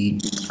 would be,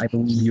 I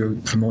believe you're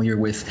familiar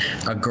with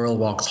A Girl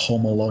Walks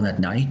Home Alone at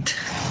Night.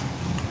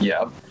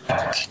 Yeah.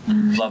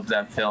 Love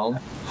that film.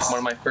 One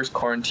of my first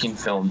quarantine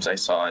films I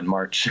saw in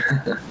March.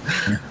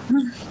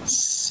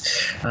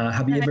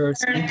 Have you ever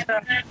seen it?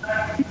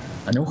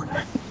 No?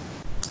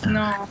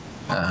 No.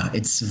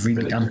 It's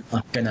really, I'm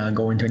not gonna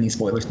go into any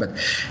spoilers, but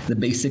the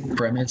basic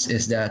premise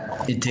is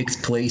that it takes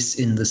place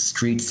in the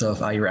streets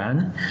of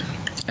Iran,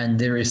 and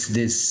there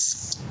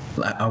is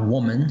a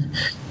woman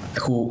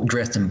who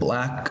dressed in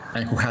black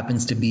and who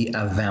happens to be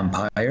a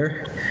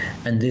vampire,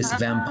 and this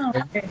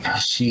vampire,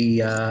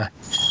 she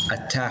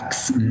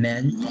attacks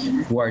men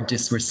who are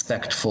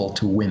disrespectful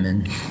to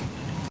women.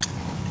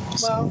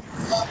 Well,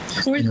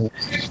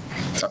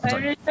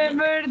 I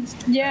remember,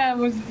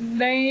 was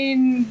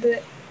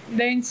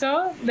Dane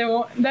Saw?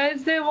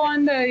 That's the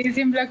one that is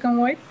in black and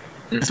white?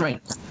 That's right.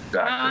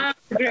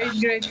 Exactly.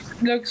 Great.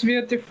 Looks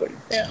beautiful.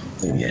 Yeah.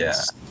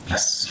 Yes.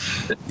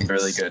 It's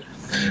really good.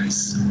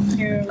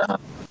 Yeah.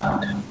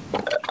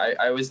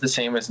 I was the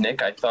same as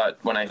Nick. I thought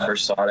when I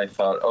first saw it, I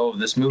thought, oh,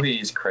 this movie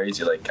is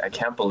crazy. Like, I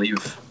can't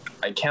believe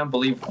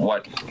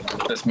what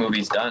this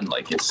movie's done.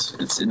 Like,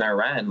 it's in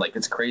Iran. Like,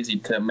 it's crazy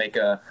to make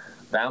a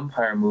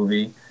vampire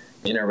movie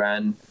in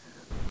Iran,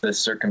 the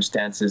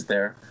circumstances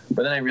there.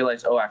 But then I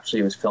realized, oh,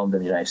 actually it was filmed in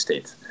the United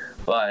States.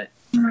 But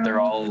they're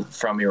all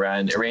from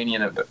Iran,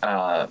 Iranian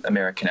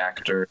American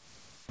actor,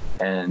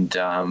 and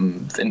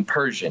in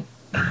Persian.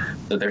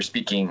 So they're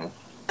speaking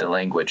the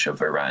language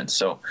of Iran.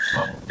 So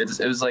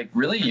it was like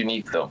really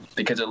unique though,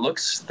 because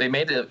they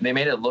made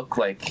it look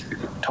like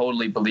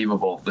totally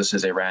believable. This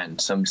is Iran,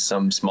 some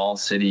small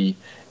city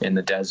in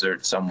the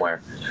desert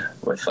somewhere,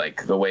 with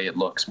like the way it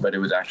looks, but it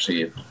was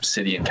actually a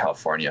city in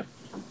California.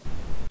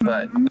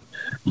 But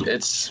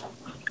it's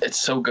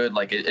so good.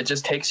 Like it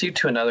just takes you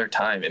to another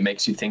time. It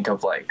makes you think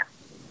of like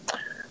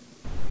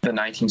the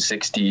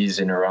 1960s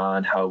in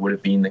Iran, how it would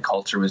have been. The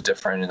culture was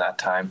different in that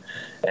time,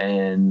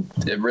 and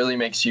it really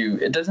makes you.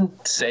 It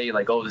doesn't say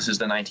like, oh, this is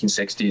the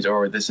 1960s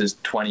or this is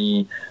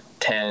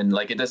 2010.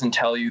 Like, it doesn't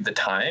tell you the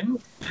time.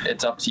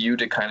 It's up to you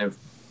to kind of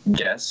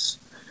guess.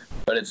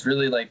 But it's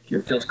really like,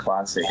 it feels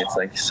classic. It's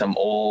like some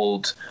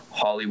old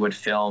Hollywood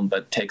film,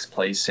 but takes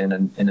place in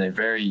a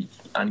very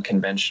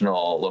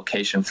unconventional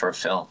location for a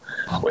film,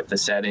 with the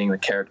setting, the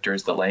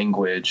characters, the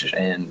language,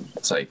 and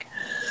it's like,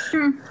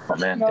 oh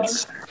man,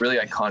 it's really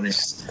iconic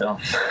film.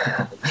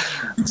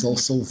 It's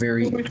also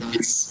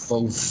it's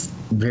both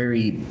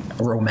very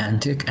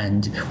romantic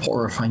and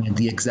horrifying at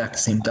the exact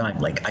same time.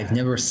 Like, I've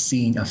never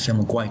seen a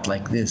film quite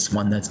like this,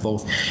 one that's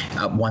both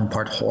one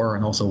part horror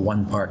and also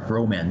one part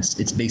romance.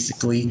 It's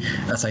basically,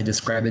 as I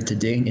describe it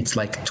today, it's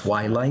like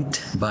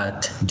Twilight,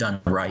 but done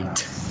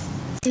right.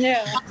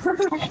 Yeah.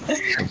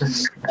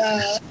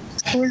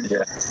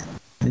 Yeah.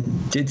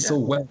 It did so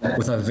well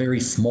with a very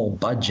small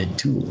budget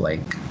too.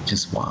 Like,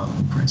 just wow,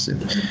 impressive.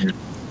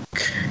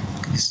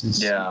 This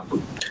is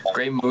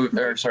great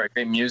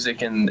great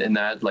music in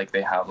that. Like,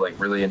 they have like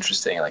really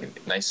interesting,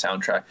 like nice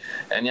soundtrack.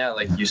 And yeah,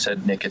 like you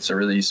said, Nick, it's a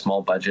really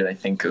small budget. I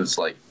think it was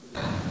like,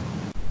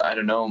 I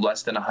don't know,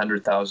 less than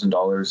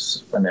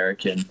 $100,000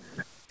 American,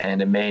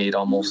 and it made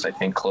almost, I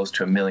think, close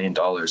to $1 million.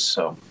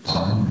 So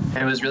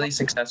it was really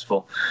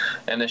successful,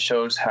 and it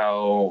shows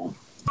how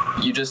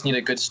you just need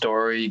a good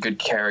story, good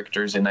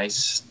characters, a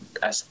nice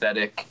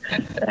aesthetic,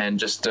 and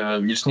just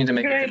you just need to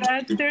make great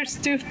actors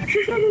too.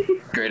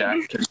 Great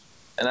actors,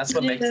 and that's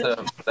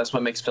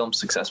what makes films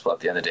successful at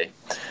the end of the day.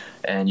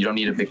 And you don't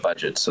need a big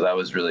budget, so that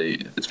was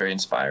it's very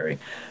inspiring.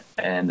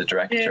 And the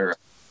director,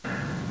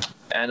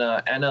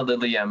 Anna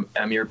Lily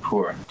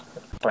Amirpour,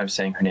 if I'm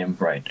saying her name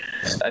right,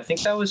 I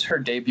think that was her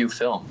debut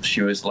film.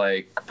 She was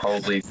like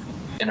probably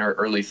in her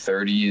early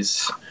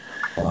 30s.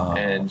 Wow.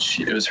 And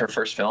it was her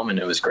first film, and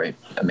it was great,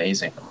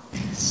 amazing.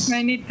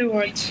 I need to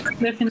watch,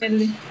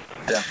 definitely.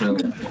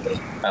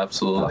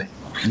 Absolutely.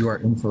 You are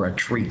in for a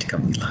treat,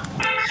 Camila.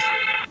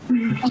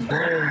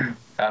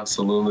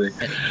 Absolutely.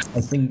 I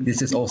think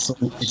this is also,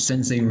 it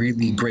sends a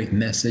really great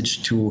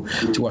message to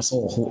us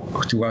all,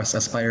 to us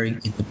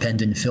aspiring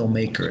independent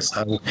filmmakers,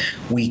 how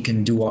we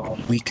can do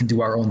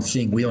our own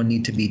thing. We don't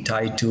need to be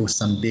tied to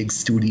some big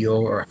studio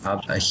or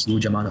have a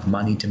huge amount of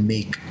money to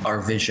make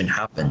our vision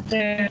happen.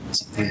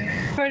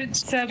 For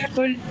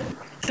example,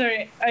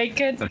 I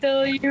can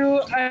tell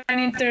you an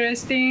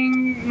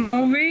interesting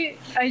movie.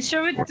 I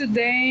showed it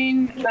today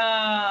in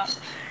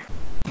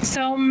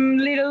some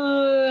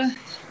little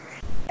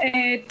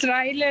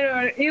trailer,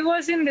 or it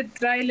wasn't the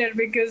trailer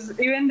because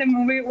even the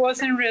movie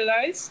wasn't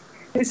released.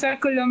 It's a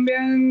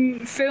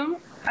Colombian film,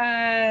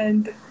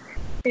 and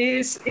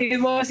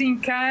it was in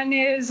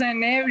Cannes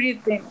and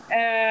everything.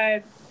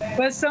 It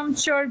was some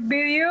short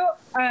video,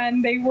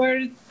 and they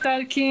were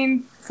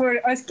asking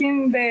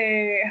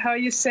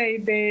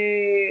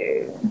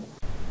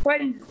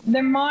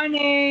the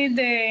money,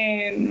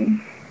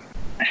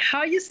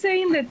 how you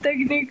say in the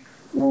technique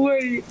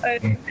way.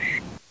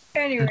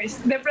 Anyways,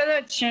 the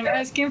production,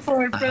 asking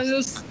for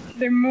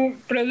the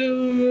movie.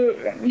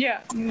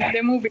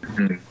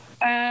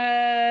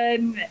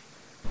 And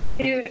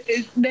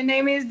the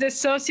name is the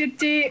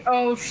Society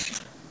of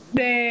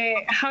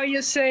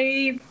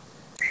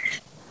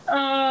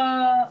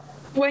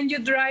when you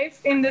drive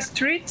in the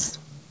streets,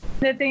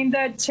 the thing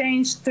that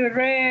changed to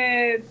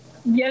red,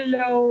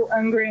 yellow,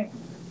 and green.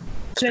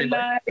 Street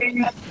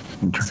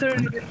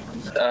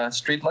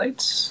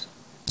lights?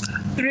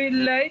 Street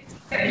light?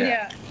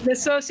 Yeah, the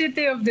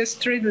Society of the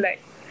Street Light.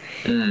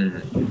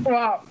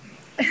 Wow.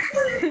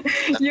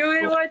 You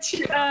will watch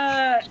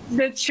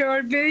the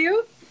short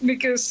video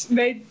because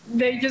they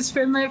just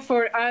filmed it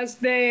for us,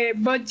 the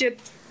budget,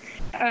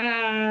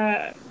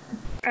 and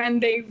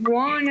they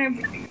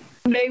won.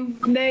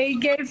 They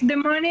gave the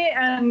money,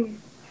 and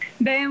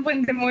then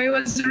when the movie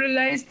was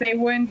released, they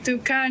went to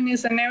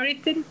Cannes and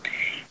everything.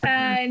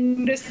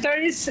 And the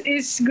story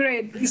is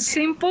great. It's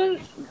simple.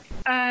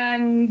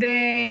 And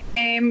the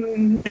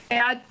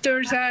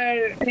actors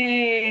are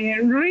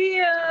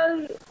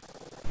real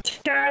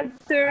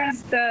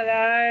characters that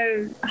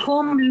are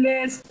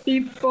homeless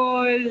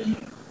people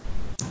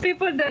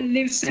that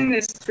lives in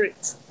the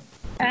streets.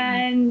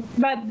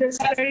 But the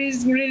story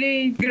is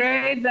really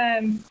great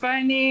and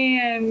funny,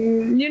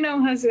 and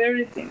has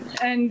everything.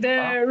 And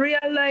the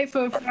real life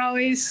of how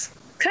it's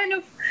kind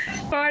of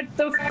part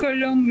of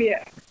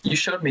Colombia. You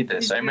showed me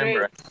this. I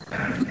remember.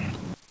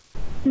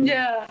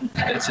 Yeah,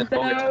 it's in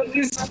Bogota.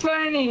 It's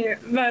funny,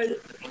 but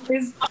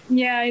it's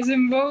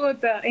in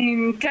Bogota,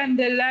 in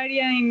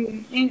Candelaria,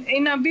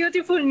 in a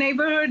beautiful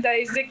neighborhood that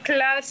is the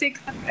classic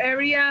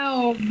area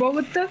of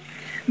Bogota,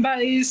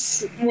 but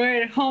it's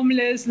where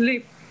homeless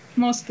live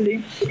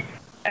mostly.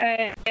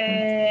 And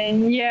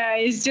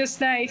it's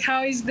just like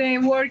how is they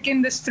work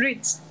in the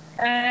streets.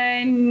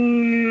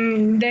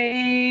 And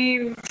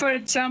they, for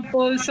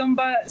example, some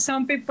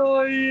people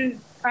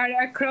are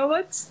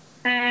acrobats,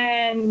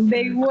 and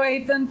they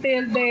wait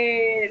until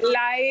the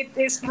light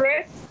is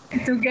red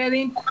to get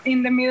in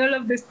the middle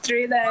of the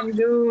street and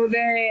do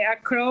the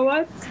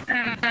acrobat.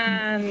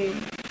 And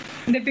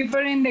the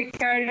people in the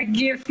car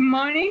give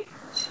money.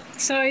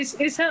 So it's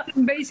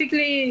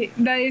basically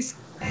that is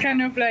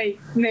kind of like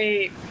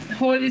the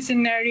whole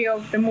scenario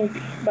of the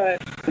movie.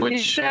 But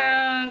Which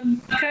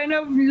It's kind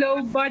of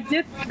low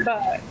budget,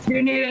 but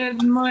you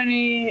needed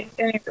money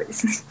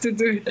anyways to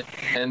do it.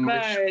 and which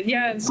But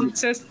yeah,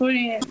 successful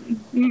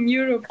in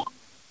Europe.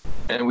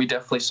 and we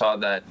definitely saw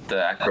that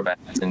the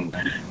acrobats in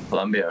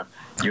Colombia.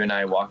 You and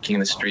I walking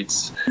the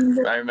streets.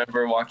 I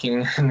remember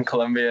walking in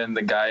Colombia, and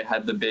the guy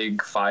had the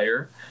big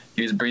fire.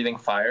 He was breathing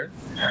fire,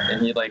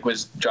 and he like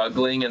was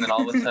juggling, and then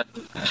all of a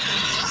sudden,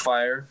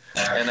 fire,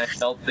 and I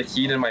felt the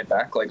heat in my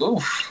back, like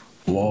oof.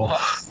 Whoa.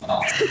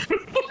 But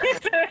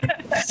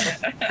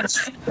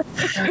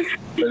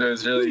it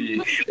was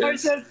really. Or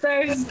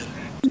sometimes,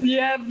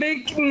 yeah,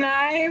 big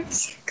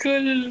knives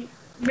could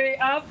be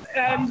up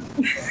and.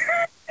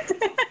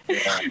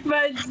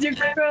 But you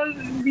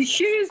can,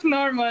 here is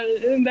normal,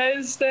 and that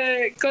is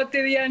the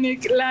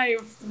quotidianic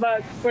life.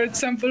 But for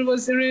example,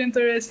 was really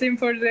interesting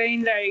for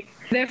Dane, like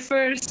the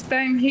first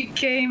time he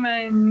came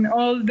and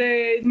all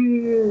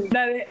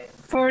that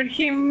for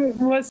him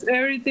was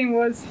everything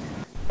was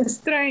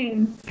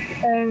strange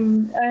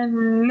and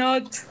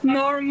not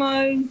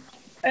normal,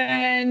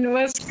 and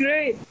was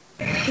great.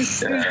 It's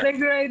the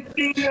great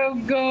thing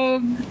of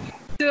go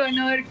to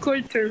another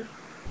culture.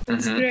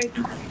 It's great.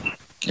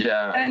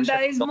 Yeah. And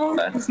that is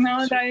movies.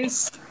 No, that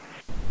is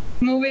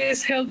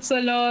movies helps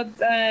a lot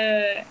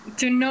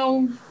to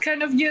know.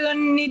 Kind of, you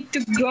don't need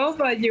to go,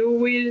 but you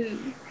will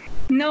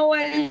know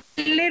a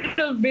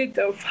little bit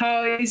of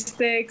how is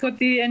the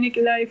quotidianic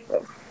life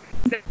of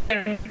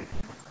the.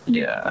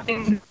 Yeah.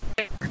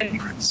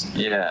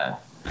 Yeah.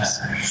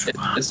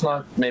 It's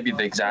not maybe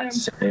the exact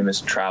same as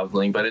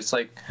traveling, but it's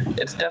like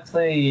it's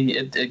definitely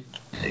it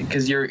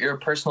because your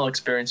personal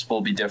experience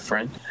will be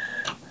different,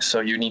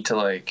 so you need to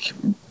like.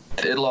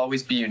 It'll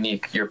always be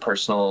unique, your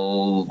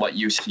personal, what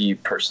you see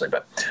personally.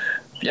 But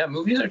yeah,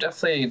 movies are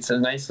definitely, it's a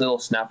nice little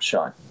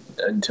snapshot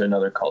into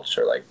another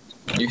culture. Like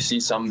you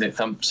see something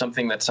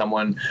that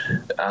someone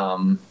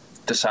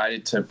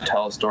decided to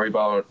tell a story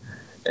about,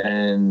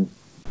 and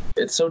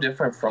it's so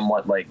different from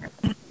what, like,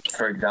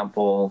 for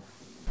example,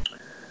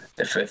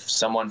 if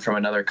someone from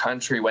another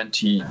country went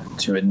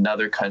to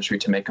another country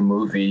to make a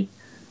movie,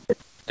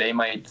 they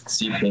might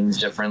see things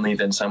differently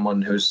than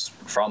someone who's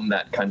from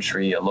that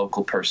country, a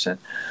local person.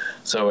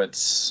 So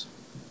it's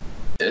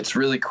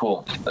really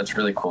cool. That's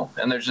really cool.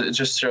 And it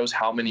just shows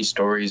how many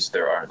stories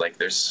there are. Like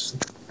there's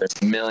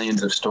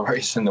millions of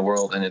stories in the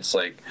world, and it's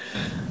like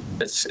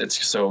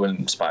it's so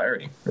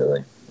inspiring,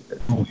 really.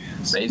 Oh,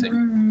 It's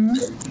amazing.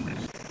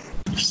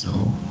 So,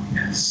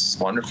 yes.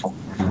 Wonderful.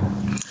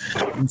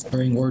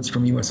 Inspiring words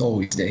from you as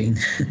always, Dane.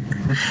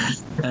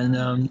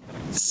 And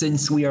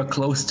since we are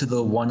close to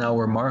the 1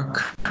 hour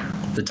mark,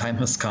 the time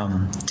has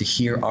come to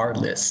hear our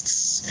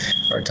lists,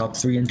 our top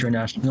 3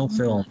 international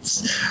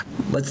films.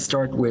 Let's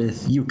start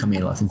with you,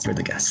 Camila, since you're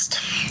the guest.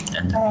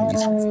 And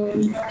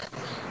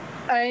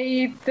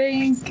I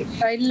think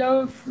I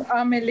love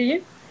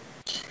Amélie.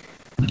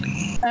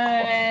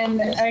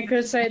 And I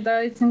could say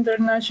that it's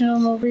international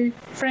movie,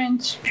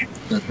 French.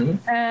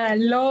 I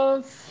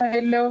love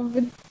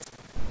it.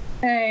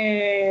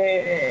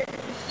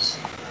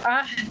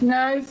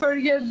 Now I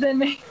forget the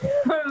name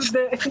of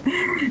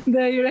the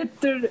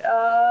director.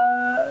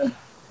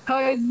 How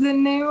is the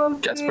name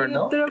of Gaspar the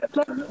Noé?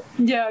 director?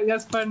 Yeah,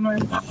 Gaspar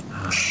Noé.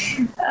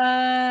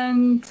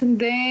 And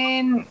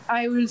then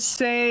I will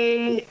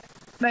say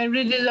I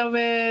really love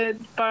it,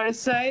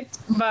 Parasite,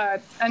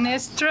 but an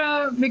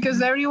extra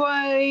because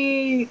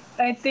I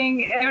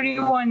think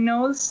everyone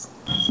knows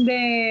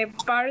the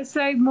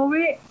Parasite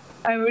movie.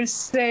 I will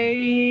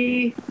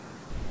say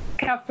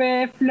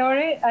Café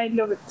Flore. I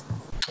love it.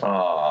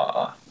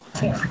 I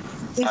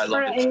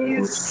love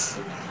it.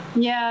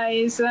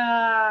 It's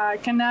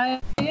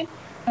Canadian,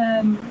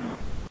 and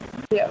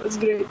yeah, it was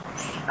great.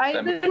 I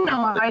don't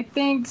know. I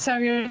think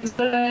Xavier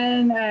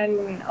Dolan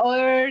and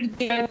other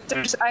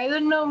directors. I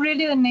don't know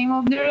really the name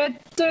of the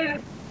director,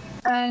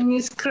 and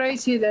it's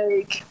crazy.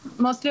 Like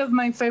most of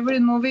my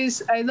favorite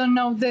movies, I don't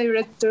know the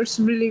directors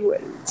really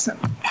well. So.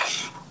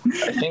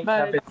 I think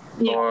Café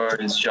Flore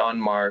is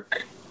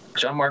Jean-Marc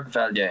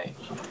Vallier.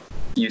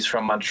 He's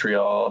from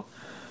Montreal.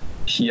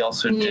 He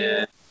also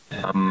did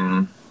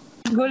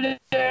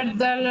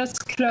Dallas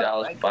Club.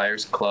 Dallas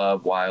Buyers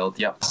Club, Wild.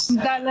 Yep.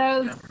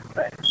 Dallas.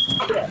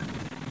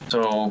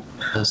 So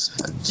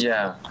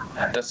yeah,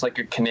 that's like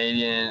a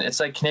Canadian. It's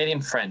like Canadian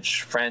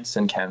French, France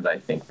and Canada, I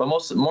think, but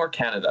more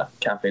Canada.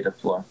 Café de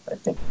Flore, I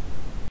think.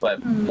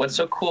 But what's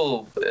so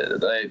cool,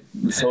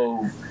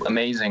 so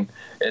amazing,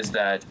 is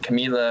that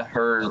Camila,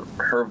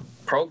 her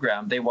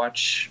program, they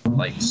watch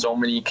like so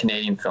many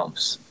Canadian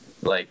films.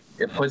 Like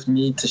it puts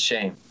me to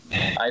shame.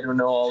 I don't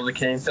know all the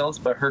Canadian films,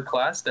 but her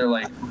class, they're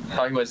like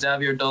talking about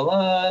Xavier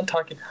Dolan,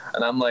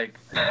 and I'm like,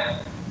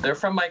 they're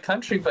from my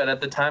country, but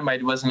at the time I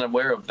wasn't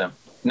aware of them.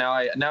 Now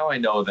I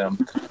know them,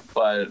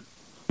 but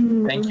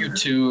thank you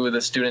to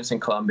the students in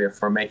Colombia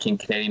for making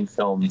Canadian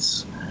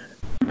films.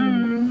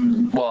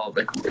 Well,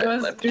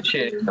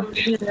 appreciating them,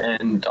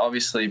 and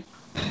obviously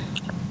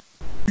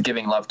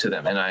giving love to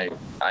them. And I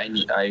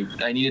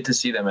needed to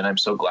see them, and I'm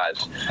so glad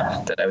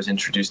that I was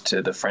introduced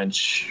to the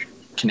French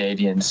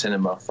Canadian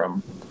cinema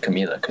from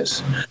Camila,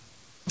 because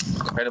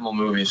incredible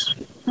movies.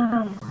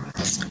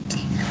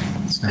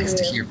 It's nice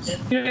to hear.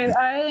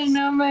 I don't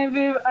know,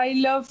 maybe I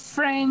love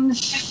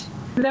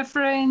the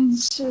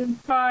French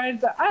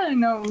part. I don't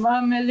know,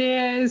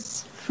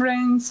 Amelie's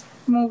French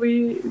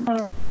movie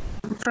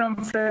from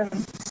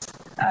France.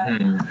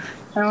 I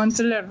want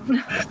to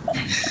learn.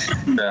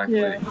 Exactly.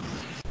 Yeah.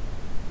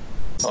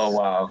 Oh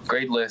wow,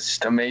 great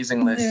list,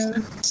 amazing list.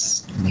 Yeah.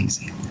 It's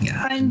amazing.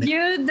 Yeah. And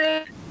you,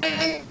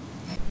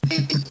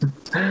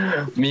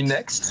 Me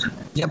next.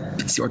 Yep,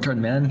 it's your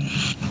turn, man.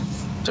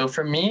 So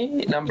for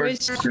me, number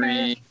Which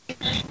 3,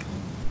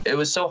 it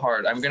was so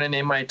hard. I'm gonna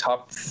name my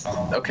top.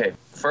 Okay,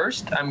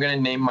 first I'm gonna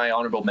name my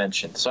honorable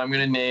mention. So I'm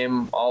gonna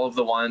name all of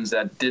the ones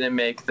that didn't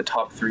make the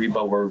top 3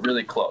 but were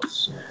really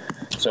close.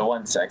 So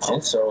 1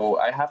 second. So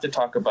I have to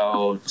talk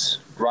about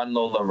Run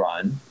Lola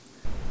Run,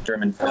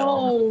 German film.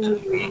 oh,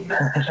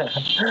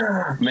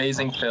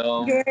 Amazing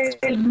film.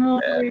 great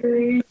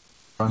movie.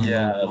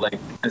 Yeah, like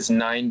this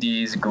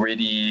 90s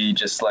gritty,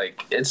 just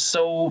like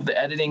the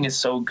editing is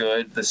so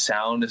good, the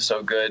sound is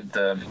so good,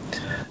 the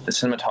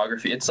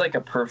cinematography, it's like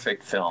a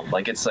perfect film.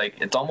 Like it's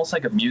almost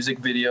like a music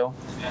video.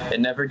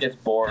 It never gets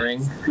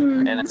boring,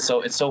 and it's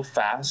so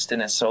fast,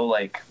 and it's so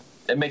like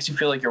it makes you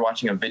feel like you're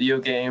watching a video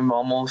game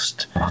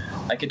almost.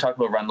 I could talk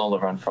about Run Lola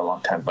Run for a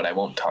long time, but I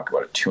won't talk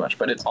about it too much.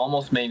 But it's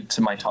almost made to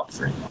my top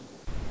 3.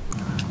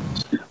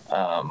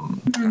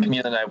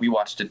 Camila and I, we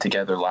watched it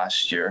together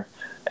last year,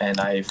 and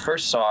I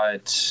first saw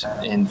it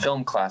in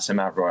film class in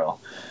Mount Royal,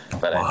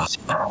 but I've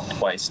seen it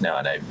twice now,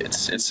 and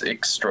it's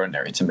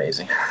extraordinary. It's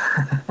amazing.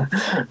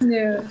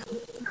 Yeah.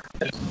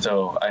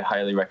 So I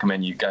highly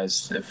recommend you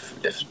guys,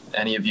 if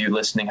any of you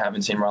listening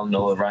haven't seen Run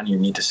Lola Run, you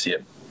need to see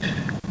it.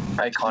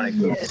 Iconic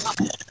movie.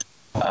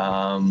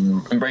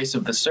 Embrace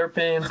of the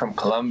Serpent from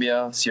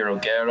Colombia, Ciro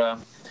Guerra.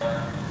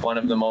 One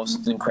of the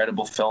most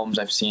incredible films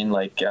I've seen.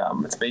 Like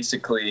it's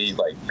basically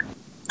like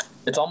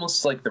it's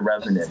almost like The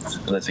Revenant.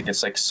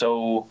 It's like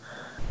so.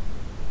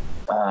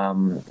 I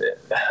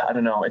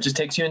don't know. It just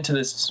takes you into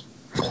this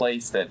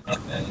place that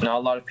not a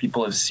lot of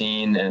people have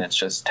seen, and it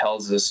just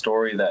tells a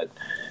story that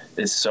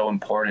is so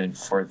important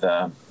for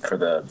the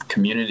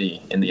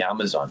community in the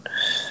Amazon.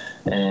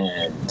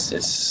 And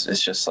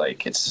it's just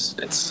like it's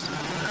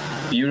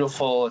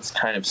beautiful. It's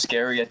kind of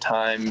scary at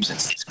times.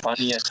 It's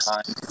funny at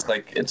times. It's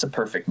like it's a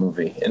perfect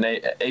movie, an A+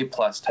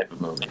 type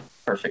of movie.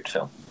 Perfect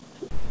film.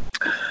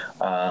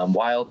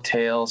 Wild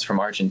Tales from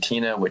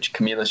Argentina, which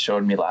Camila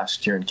showed me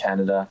last year in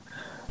Canada.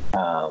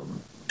 I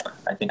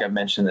think I've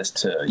mentioned this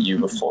to you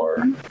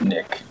before,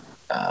 Nick.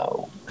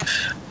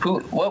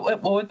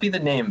 What would be the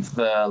name?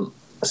 The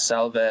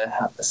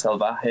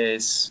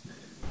Salvajes.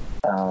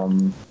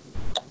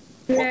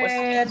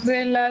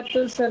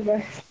 Relatos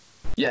Salvajes.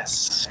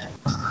 Yes,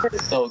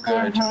 so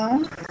good.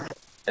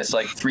 It's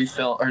like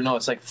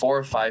 4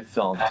 or 5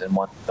 films in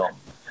one film,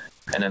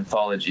 an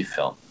anthology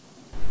film,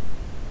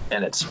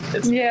 and it's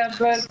Yeah,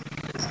 but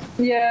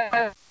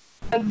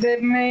the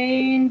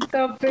main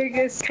topic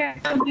is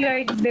kind of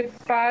like the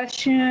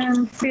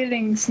passion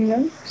feelings,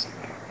 no?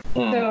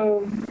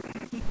 So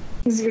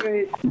it's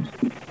great.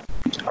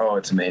 Oh,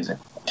 it's amazing.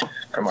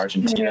 From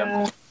Argentina.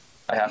 Yeah.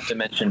 I have to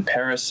mention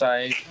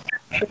Parasite,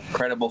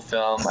 incredible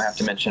film. I have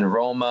to mention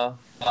Roma,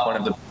 one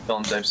of the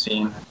films I've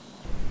seen.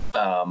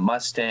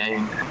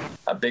 Mustang,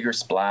 A Bigger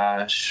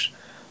Splash,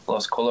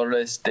 Los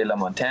Colores de la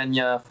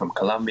Montaña from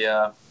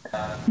Colombia,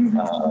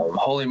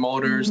 Holy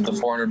Motors, The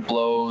 400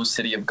 Blows,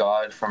 City of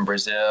God from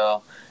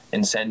Brazil,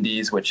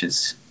 Incendies, which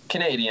is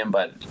Canadian,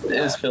 but it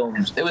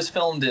was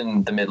filmed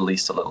in the Middle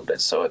East a little bit,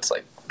 so it's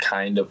like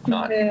kind of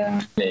not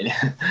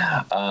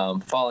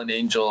Canadian. Fallen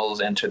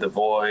Angels, Enter the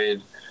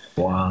Void.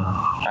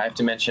 Wow. I have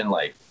to mention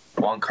like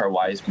Wong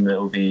Kar-wai's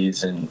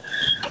movies, and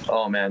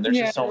oh man, there's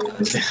just so many.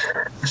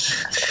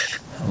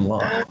 A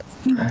lot.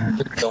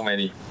 So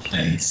many.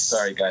 Nice.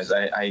 Sorry guys,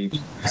 I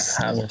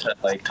have to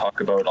like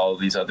talk about all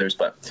of these others,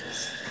 but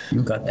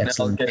You got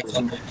excellent. I'll get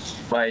into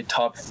my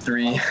top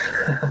 3.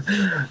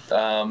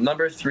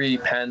 Number 3,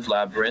 Pan's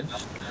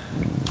Labyrinth.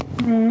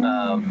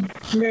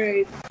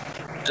 Great.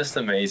 Just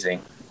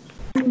amazing.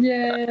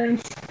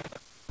 Yes.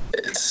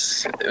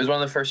 It was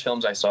one of the first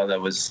films I saw that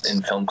was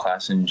in film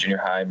class in junior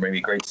high, maybe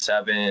grade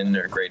 7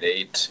 or grade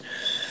 8,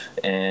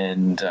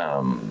 and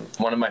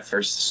one of my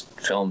first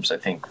films, I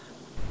think,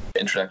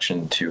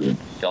 introduction to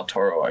Del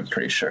Toro, I'm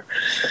pretty sure.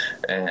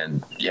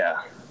 And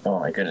yeah, oh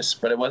my goodness.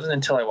 But it wasn't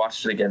until I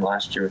watched it again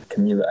last year with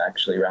Camila,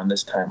 actually around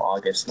this time,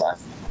 August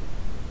last,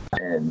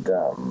 and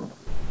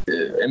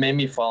it made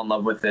me fall in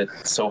love with it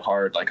so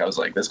hard. Like I was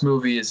like, this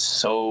movie is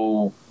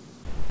so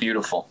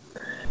beautiful.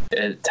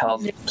 It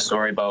tells a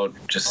story about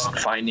just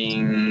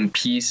finding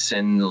peace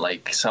and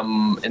like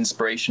some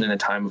inspiration in a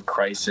time of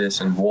crisis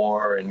and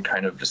war and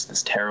kind of just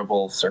this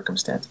terrible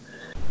circumstance,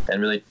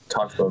 and really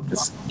talks about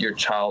this, your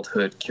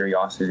childhood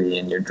curiosity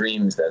and your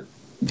dreams that,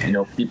 you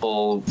know,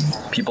 people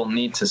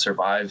need to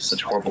survive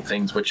such horrible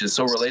things, which is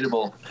so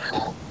relatable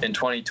in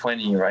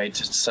 2020, right?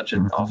 It's such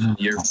an awful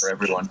year for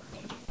everyone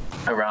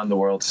around the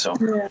world. So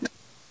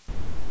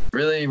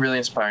Really, really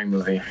inspiring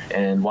movie,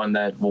 and one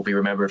that will be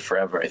remembered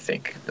forever. I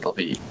think it'll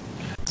be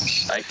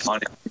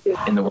iconic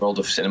in the world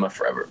of cinema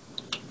forever.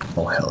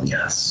 Oh, hell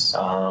yes.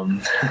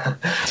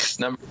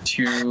 Number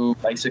 2,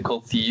 Bicycle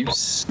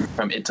Thieves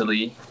from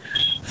Italy.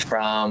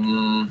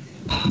 I'm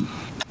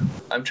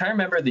trying to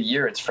remember the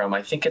year it's from.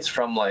 I think it's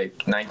from like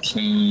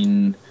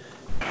probably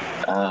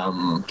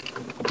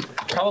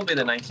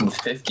the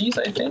 1950s,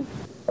 I think.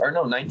 Or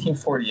no,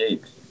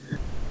 1948.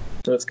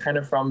 So it's kind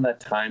of from that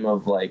time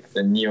of like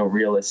the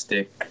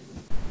neo-realistic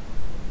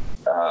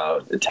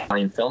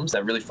Italian films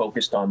that really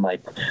focused on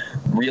like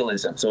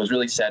realism. So it was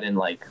really set in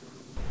like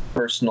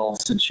personal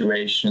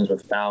situations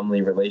with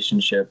family,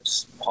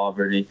 relationships,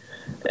 poverty,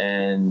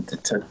 and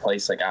it took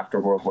place like after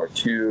World War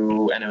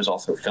II, and it was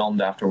also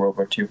filmed after World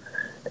War II.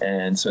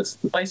 And so it's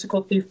The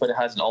Bicycle Thief, but it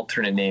has an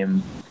alternate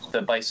name,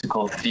 The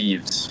Bicycle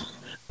Thieves.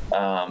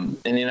 In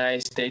the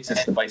United States,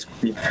 it's The Bicycle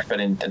Thief, but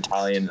in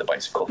Italian, The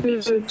Bicycle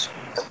Thieves.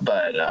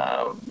 But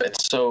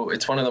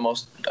it's one of the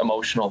most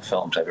emotional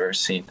films I've ever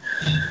seen,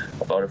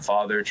 about a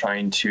father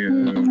trying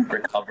to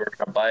recover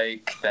a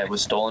bike that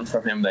was stolen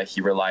from him that he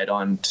relied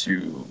on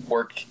to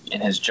work in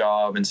his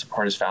job and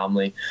support his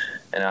family.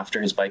 And after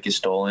his bike is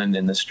stolen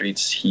in the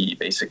streets,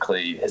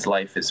 his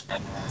life is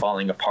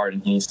falling apart,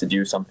 and he needs to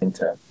do something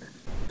to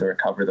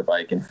recover the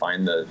bike and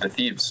find the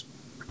thieves.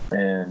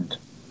 And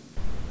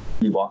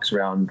he walks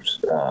around,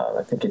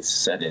 I think it's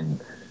set in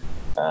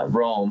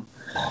Rome,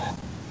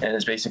 and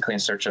is basically in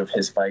search of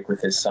his bike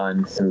with his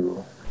son,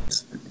 who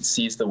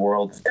sees the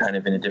world kind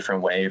of in a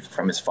different way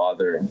from his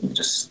father, and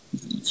he's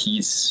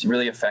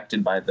really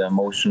affected by the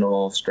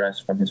emotional stress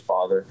from his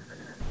father.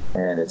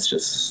 And it's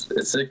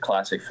a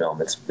classic film.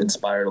 It's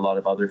inspired a lot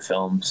of other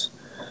films,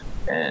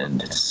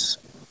 and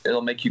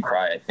it'll make you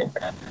cry, I think.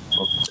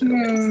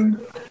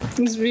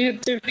 It's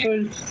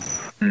beautiful.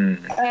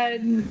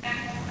 And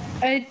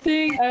I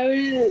think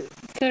I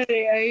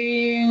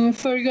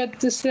forgot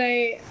to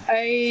say,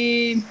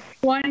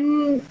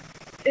 one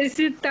is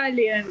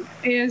Italian.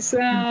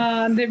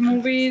 The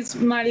movie is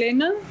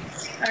Malena.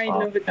 I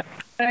love it.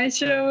 I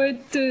show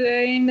it to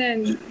Dane,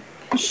 and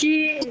it's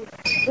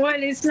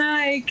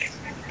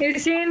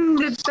in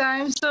the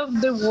times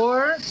of the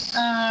war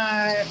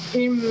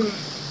in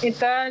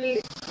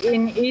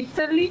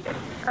Italy,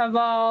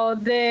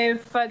 about the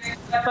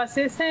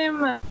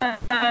fascism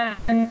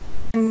and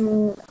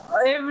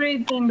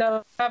everything that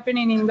was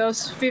happening in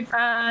those 50s.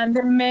 And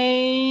the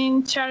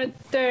main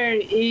character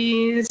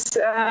is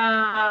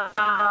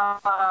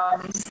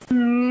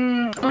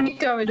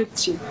Monica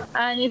Bellucci,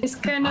 and it's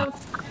kind of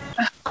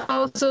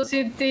how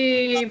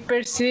society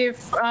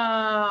perceives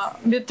a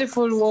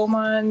beautiful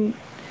woman,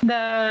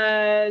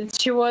 that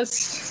she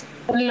was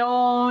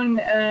alone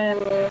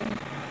and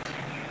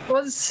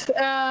was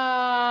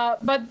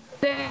but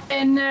the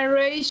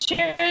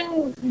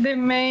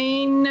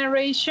main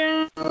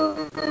narration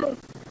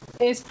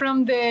is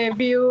from the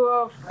view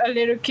of a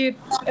little kid,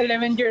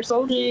 11 years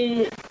old.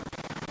 He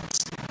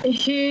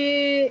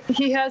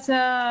has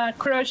a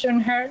crush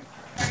on her,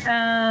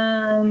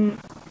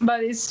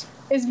 but it's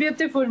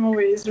beautiful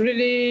movie. It's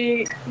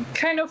really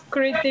kind of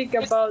critic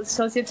about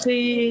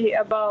society,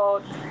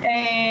 about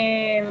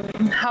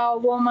how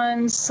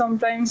women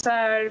sometimes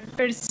are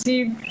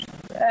perceived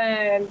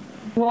and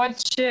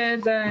watched,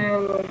 and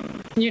so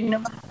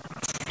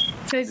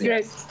it's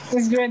great.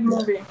 It's a great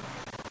movie.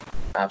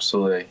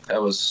 Absolutely.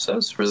 That was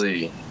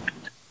really,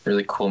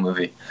 really cool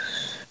movie.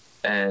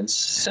 And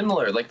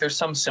similar, like there's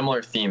some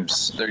similar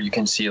themes there. You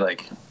can see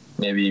like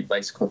maybe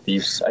Bicycle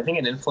Thieves. I think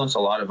it influenced a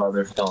lot of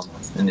other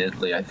films in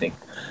Italy, I think,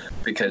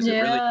 because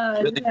it really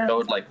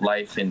showed like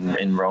life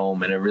in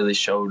Rome, and it really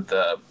showed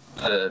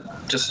it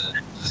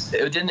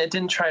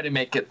didn't try to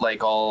make it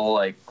like all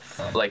like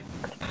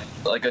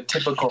a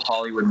typical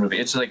Hollywood movie.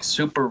 It's like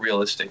super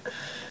realistic,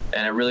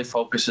 and it really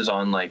focuses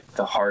on like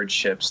the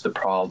hardships, the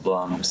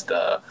problems,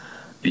 the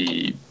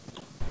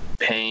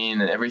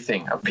pain and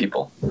everything of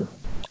people.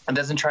 It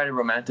doesn't try to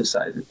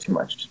romanticize it too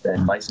much.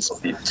 And Bicycle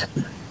Thieves,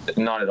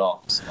 not at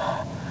all.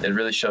 It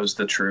really shows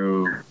the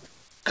true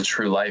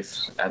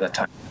life at that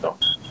time. So,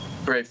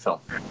 great film.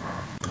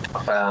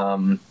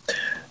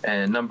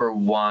 And number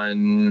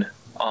 1,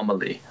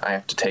 Amélie. I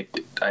have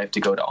to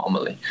go to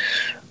Amélie.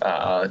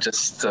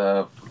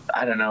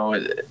 I don't know.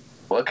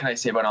 What can I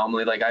say about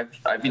Amélie? Like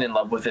I've been in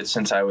love with it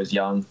since I was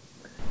young.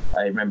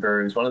 I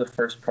remember it was probably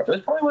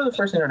one of the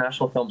first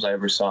international films I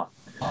ever saw.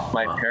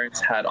 My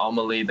parents had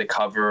Amélie, the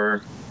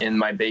cover, in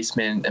my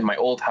basement in my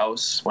old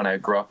house when I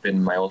grew up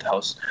in my old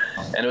house,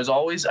 and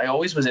I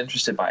always was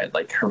interested by it,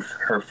 like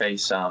her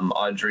face,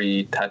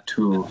 Audrey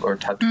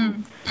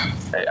Tautou.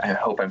 I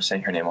hope I'm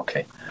saying her name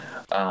okay.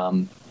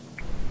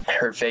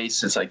 Her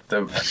face is like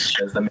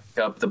she has the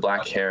makeup, the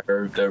black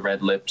hair, the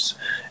red lips,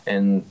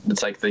 and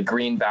it's like the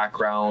green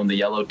background, the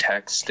yellow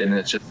text, and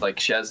it's just like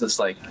she has this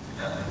like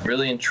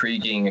really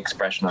intriguing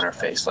expression on her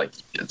face. Like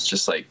it's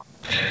just like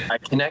I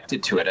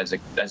connected to it as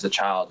a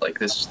child. Like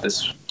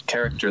this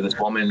character, this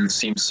woman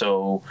seems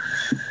so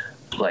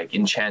like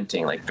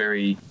enchanting, like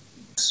very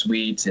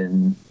sweet,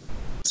 and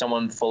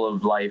someone full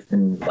of life,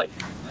 and like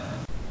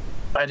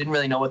I didn't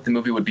really know what the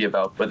movie would be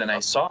about, but then I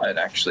saw it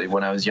actually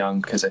when I was young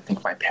because I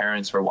think my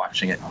parents were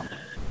watching it,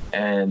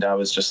 and I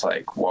was just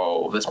like,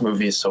 "Whoa, this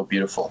movie is so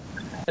beautiful!"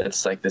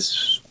 It's like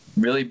this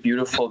really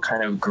beautiful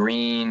kind of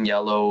green,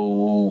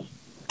 yellow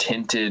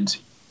tinted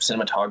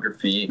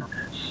cinematography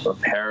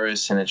of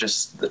Paris, and it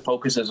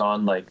focuses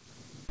on like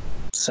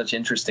such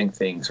interesting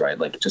things, right?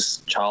 Like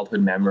just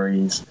childhood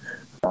memories,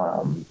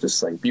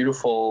 just like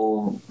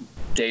beautiful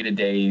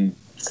day-to-day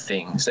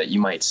things that you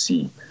might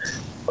see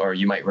or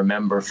you might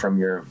remember from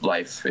your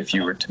life if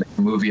you were to make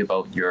a movie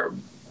about your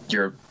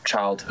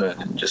childhood,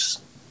 and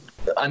just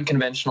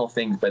unconventional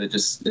things, but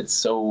it's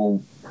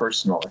so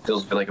personal. It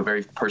feels like a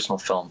very personal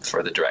film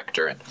for the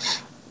director. And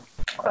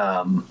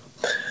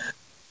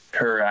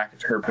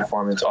her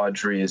performance,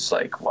 Audrey, is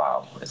like,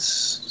 wow,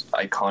 it's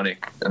an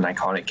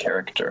iconic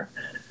character,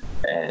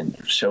 and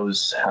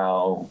shows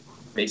how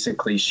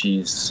basically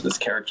she's this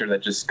character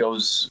that just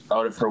goes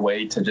out of her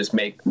way to just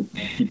make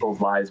people's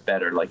lives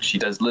better. Like she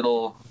does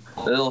little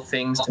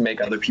things to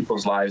make other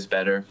people's lives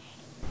better,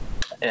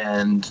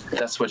 and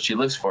that's what she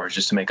lives for, is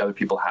just to make other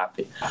people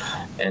happy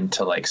and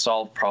to like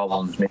solve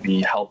problems,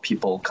 maybe help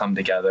people come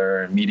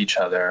together and meet each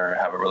other,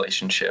 have a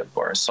relationship,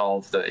 or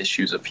solve the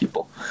issues of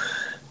people.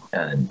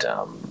 And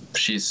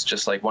she's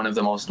just like one of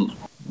the most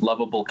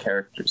lovable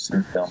characters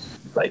in film,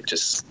 like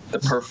just the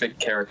perfect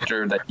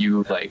character that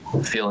you like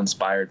feel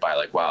inspired by.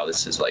 Like, wow,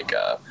 this is like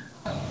I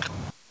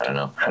don't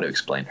know how to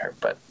explain her,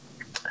 but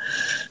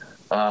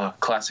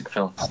classic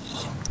film,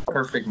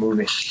 perfect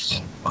movie.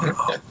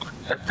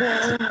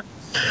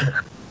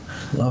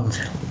 Loved,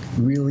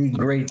 really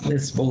great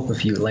list, both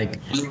of you. Like,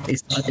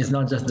 it's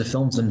not just the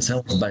films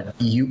themselves, but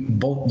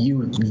both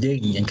you,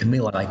 Dane and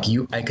Camila. Like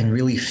I can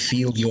really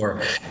feel your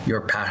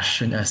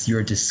passion as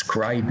you're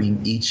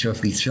describing each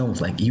of these films.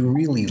 Like you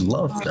really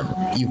love them.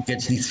 You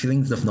get these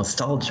feelings of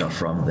nostalgia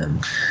from them.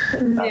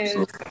 Yes.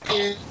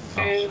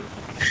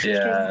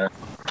 Yeah,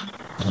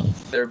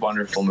 they're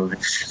wonderful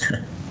movies.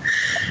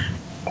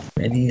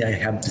 Many I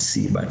have to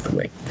see, by the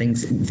way.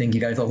 Thank you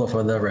guys also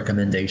for the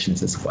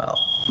recommendations as well.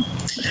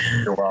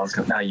 You're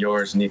welcome. Now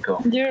yours, Nico.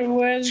 You're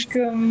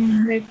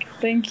welcome, Nick.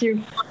 Thank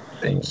you.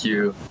 Thank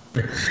you.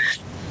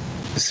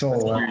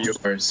 So You're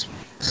yours.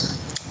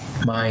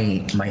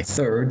 my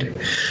third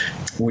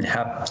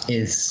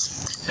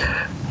is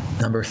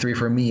number 3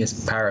 for me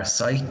is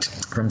Parasite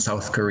from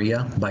South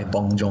Korea by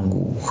Bong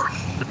Joon-ho.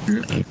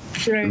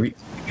 Right.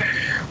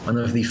 One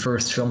of the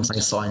first films I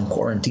saw in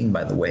quarantine,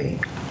 by the way.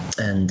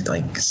 And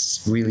like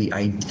really,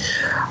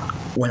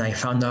 when I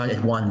found out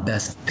it won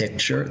Best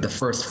Picture, the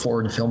first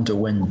foreign film to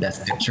win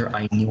Best Picture,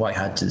 I knew I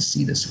had to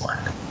see this one.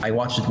 I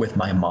watched it with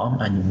my mom,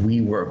 and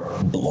we were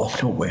blown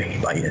away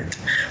by it.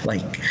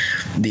 Like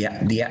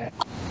I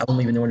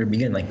don't even know where to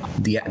begin. Like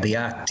the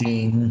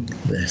acting,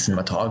 the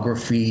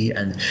cinematography,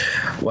 and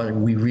what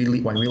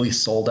really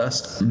sold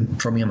us,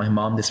 for me and my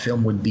mom, this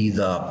film would be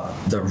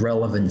the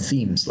relevant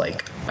themes.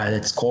 Like at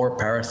its core,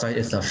 Parasite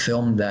is a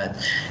film that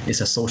is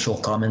a social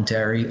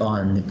commentary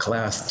on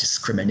class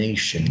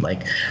discrimination,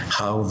 like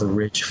how the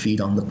rich feed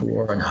on the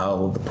poor and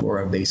how the poor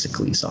are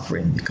basically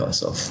suffering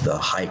because of the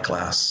high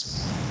class.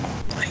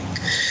 Like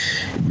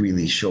it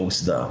really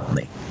shows the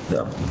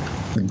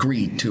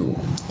greed too.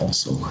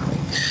 Also,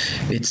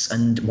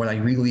 and what I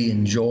really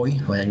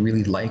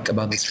like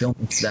about this film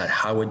is that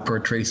how it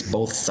portrays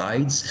both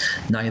sides,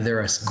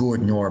 neither as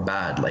good nor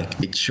bad. Like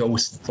it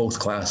shows both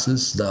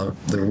classes, the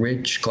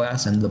rich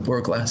class and the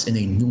poor class, in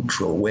a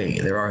neutral way.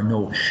 There are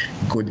no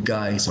good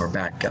guys or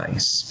bad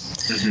guys.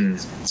 Mm-hmm.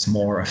 It's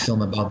more a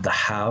film about the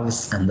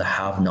haves and the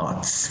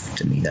have-nots.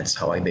 To me, that's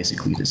how I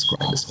basically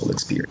describe this whole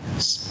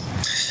experience.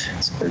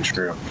 It's very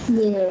true.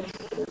 Yeah.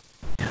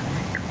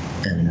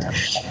 And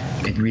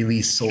it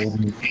really sold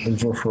me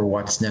over for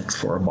what's next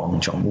for Bong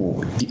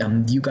Joon-ho.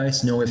 Do you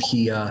guys know if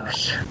he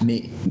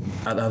made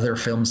other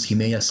films he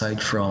made aside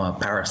from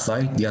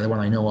Parasite? The other one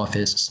I know of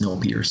is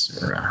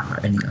Snowpiercer or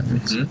any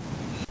others.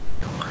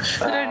 Mm-hmm.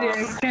 Sorry,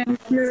 I can't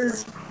hear.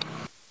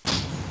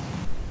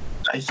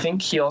 I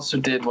think he also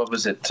did, what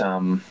was it?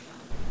 Oh,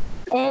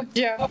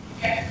 yeah.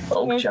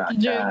 Okja.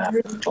 Yeah.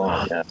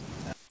 Oh, yeah.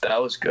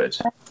 That was good.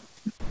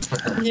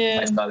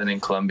 Yeah. I saw that in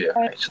Colombia,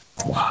 actually.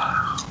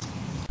 Wow.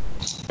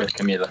 With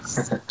Camila.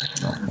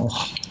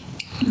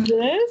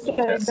 Yes, I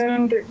don't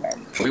remember.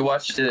 We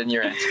watched it in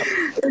your aunt's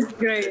house It's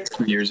great.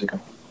 2 years ago.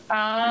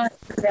 Yeah.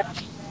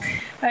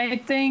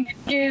 I think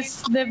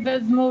it's the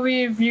best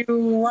movie if you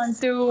want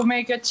to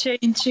make a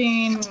change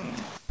in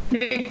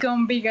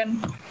become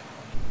vegan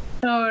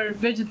or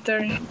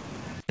vegetarian.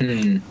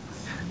 Mm.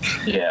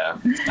 Yeah.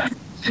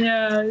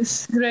 Yeah,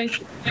 it's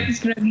great.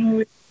 It's a great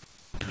movie.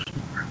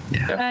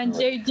 And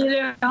Jake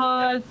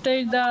Gyllenhaal,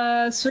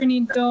 Tilda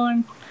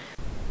Swinton,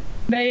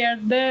 they are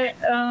there.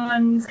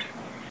 And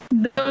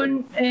I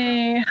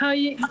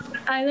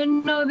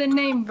don't know the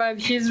name, but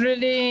he's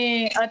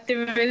really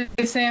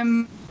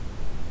activism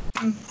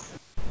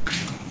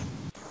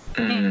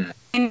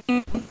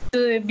into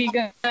the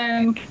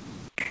vegan.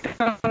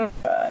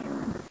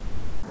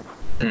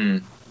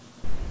 Mm.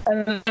 I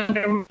don't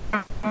remember.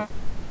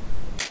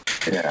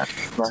 Yeah,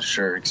 I'm not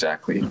sure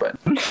exactly, but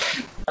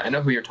I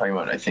know who you're talking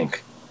about. I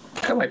think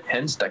I got my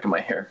pen stuck in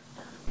my hair.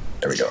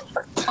 There we go.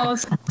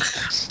 Awesome.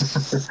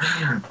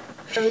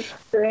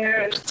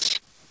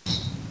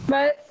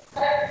 But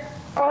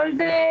all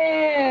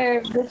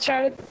the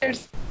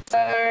characters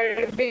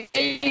are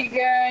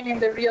vegan in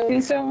the real.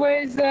 In some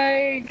ways,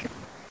 like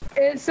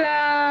it's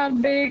a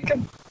big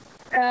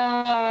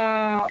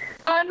funnel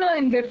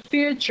in the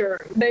future.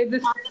 They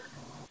decide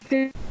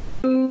to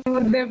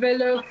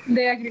develop.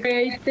 They are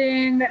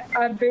creating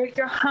a big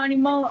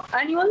animal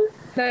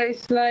that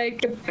is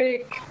like a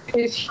pig.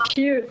 It's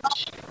huge.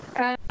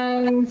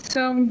 And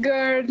some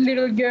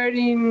little girl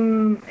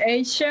in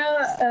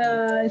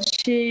Asia,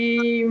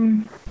 she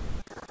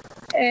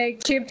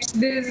keeps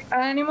this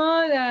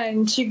animal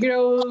and she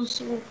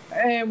grows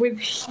with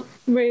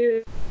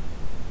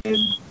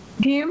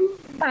him.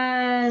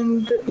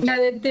 And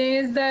the thing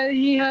is that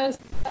he has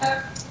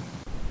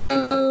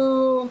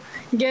to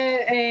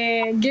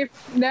give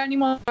the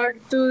animal back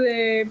to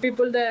the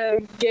people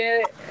that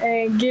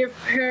give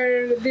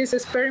her this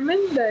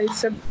experiment that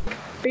is a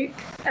pig.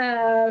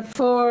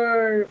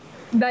 For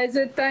that's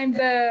the time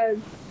that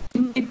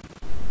need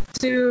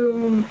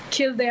to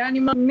kill the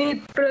animal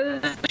meat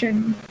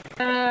production.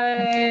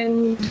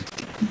 And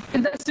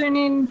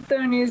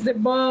Swinington is the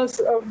boss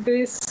of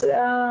this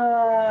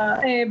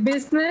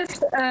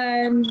business,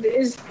 and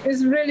it's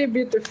really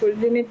beautiful.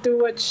 You need to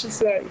watch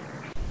this. Like,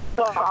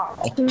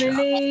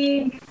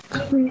 really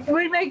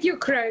will make you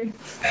cry.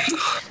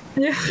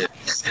 Yeah,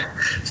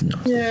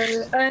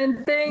 yeah,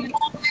 and think.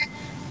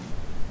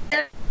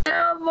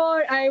 No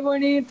more. I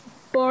won't eat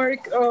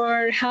pork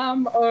or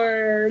ham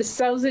or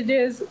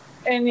sausages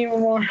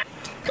anymore.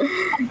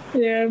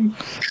 Yeah,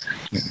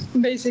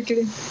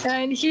 basically.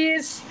 And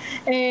he's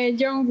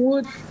John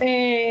Wood.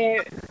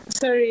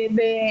 Sorry,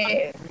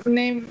 the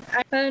name.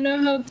 I don't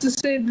know how to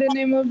say the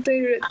name of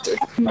the director,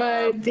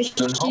 but he's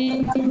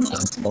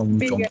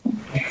vegan.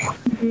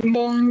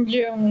 Bong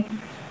Joon.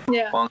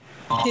 Yeah,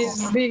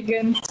 he's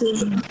vegan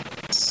too.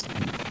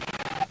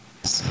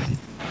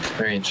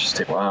 Very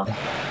interesting. Wow.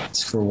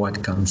 It's for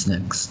what comes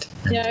next.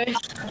 Yeah,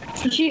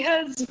 he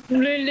has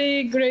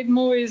really great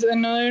movies.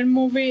 Another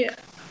movie,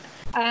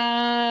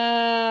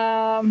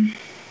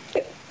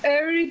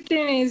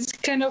 everything is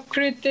kind of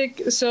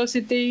critic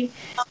society,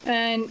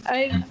 and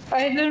I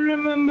don't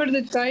remember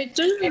the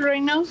title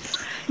right now,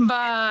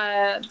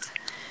 but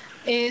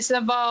it's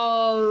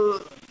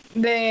about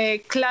the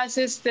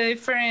classes, the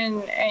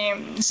different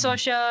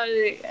social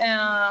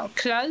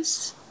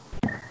class.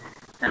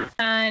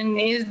 And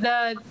is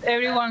that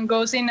everyone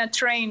goes in a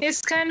train.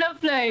 It's kind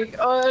of like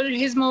all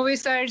his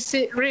movies are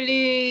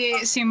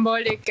really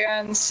symbolic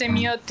and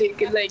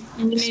semiotic. Like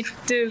you need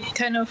to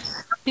kind of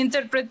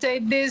interpret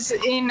this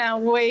in a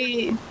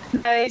way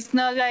that it's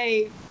not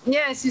like,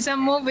 yes, it's a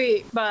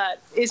movie,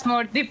 but it's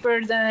more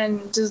deeper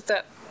than just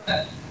that.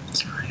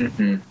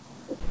 Mm-hmm.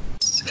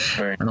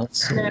 And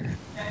also,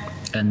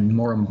 and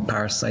more on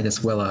Parasite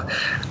as well.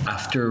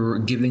 After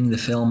giving the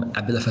film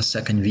a bit of a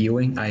second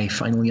viewing, I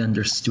finally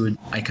understood.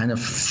 I kind of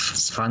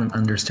found an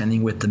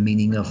understanding with the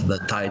meaning of the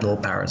title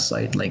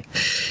Parasite. Like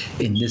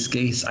in this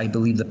case, I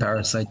believe the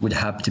parasite would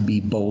have to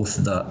be both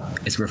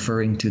it's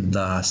referring to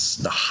the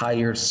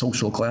higher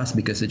social class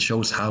because it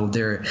shows how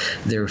they're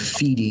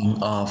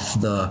feeding off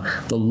the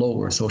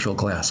lower social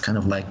class, kind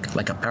of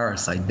like a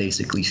parasite,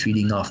 basically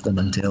feeding off them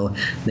until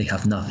they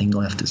have nothing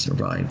left to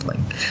survive. Like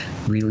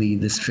really,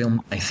 this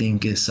film I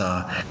think is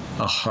the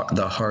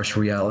harsh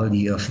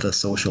reality of the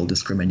social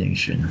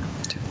discrimination.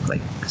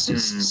 Like it's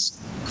just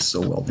so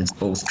well. It's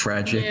both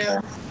tragic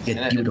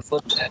yet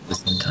beautiful at the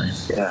same time.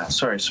 Yeah.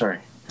 Sorry.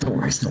 No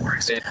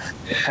worries. It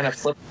kind of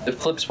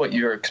flips what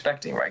you're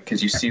expecting, right?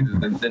 Because you see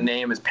the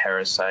name is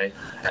Parasite,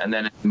 and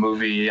then in the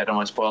movie, I don't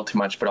want to spoil too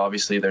much, but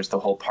obviously there's the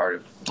whole part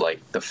of like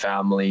the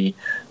family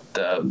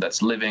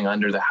that's living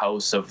under the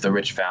house of the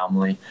rich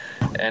family,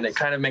 and it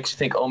kind of makes you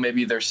think, oh,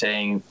 maybe they're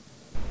saying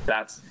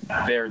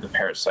they're the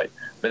parasite,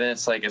 but then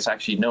it's like it's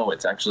actually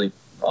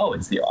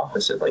it's the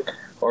opposite, like,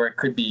 or it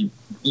could be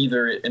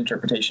either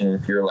interpretation.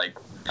 If you're like,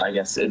 I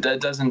guess it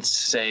doesn't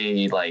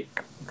say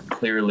like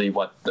clearly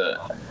what the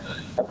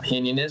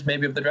opinion is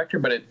maybe of the director,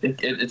 but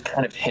it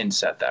kind of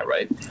hints at that,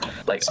 right?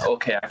 Like,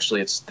 okay,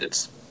 actually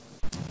it's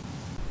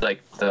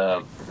like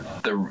the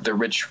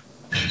rich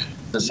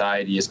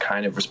society is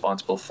kind of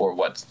responsible for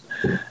what's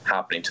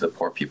happening to the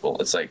poor people.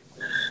 It's like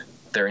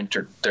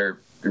their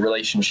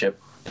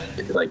relationship,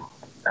 like,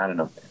 I don't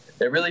know.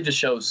 It really just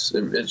shows,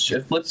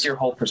 it flips your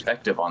whole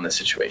perspective on the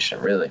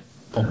situation, really.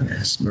 Oh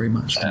yes, very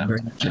much. Yeah.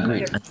 Very much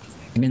agreed.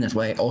 Again, that's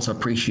why I also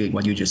appreciate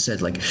what you just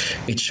said. Like,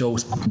 it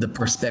shows the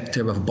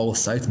perspective of both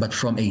sides, but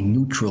from a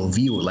neutral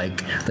view.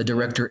 like the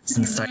director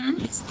isn't siding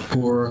with the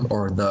poor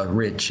or the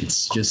rich.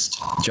 It's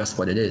just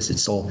what it is.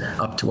 It's all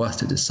up to us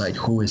to decide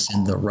who is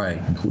in the right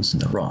and who's in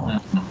the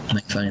wrong. And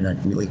I find that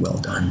really well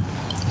done.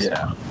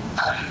 Yeah.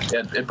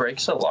 It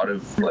breaks a lot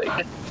of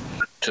like,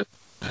 just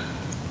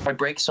it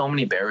breaks so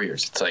many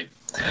barriers. It's like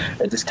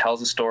it just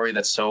tells a story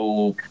that's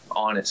so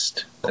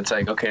honest. It's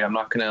like, okay, I'm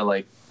not gonna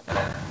like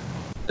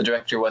The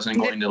director wasn't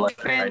going to like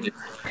try to.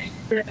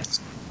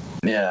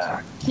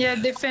 Yeah. Yeah,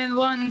 defend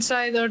one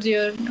side or the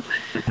other.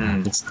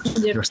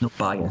 Mm-hmm. Yeah. There's no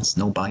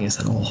bias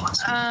at all.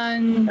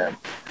 And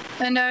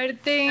another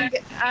thing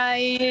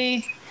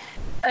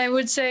I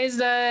would say is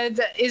that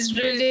it's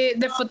really,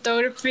 the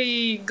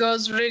photography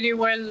goes really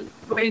well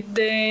with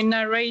the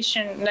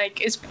narration, like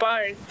it's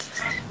part,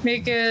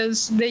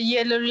 because the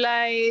yellow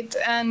light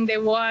and the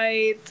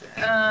white,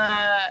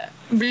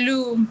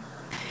 blue,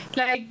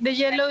 like the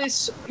yellow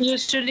is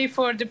usually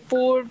for the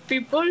poor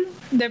people,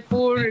 the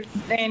poor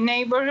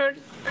neighborhood,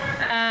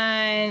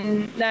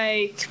 and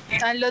like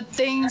a lot of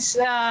things.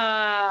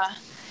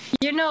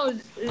 You know,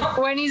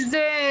 when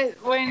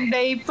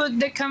they put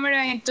the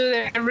camera into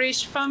the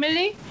rich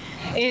family,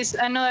 is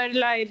another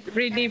light,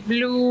 really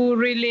blue,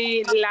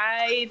 really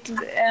light,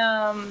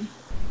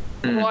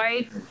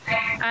 white,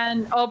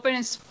 and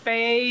open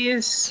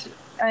space,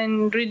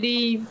 and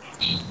really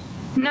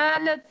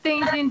not a lot of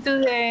things into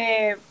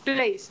the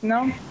place,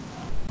 no?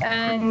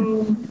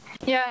 And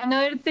yeah,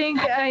 another thing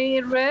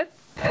I read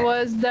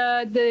was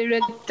that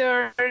the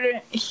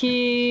director,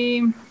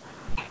 he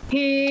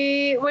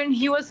when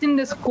he was in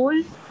the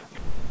school,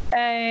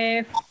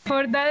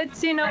 for that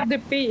scene of the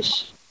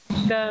fish,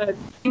 that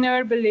he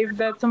never believed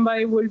that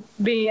somebody would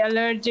be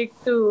allergic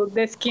to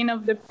the skin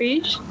of the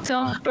fish.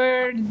 Some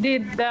bird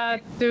did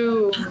that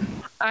to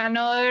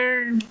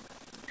another.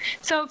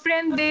 Some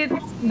friend did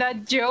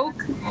that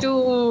joke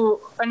to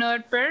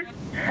another bird,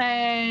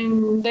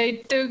 and they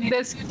took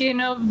the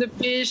skin of the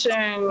fish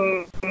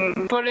and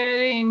put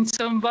it in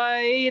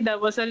somebody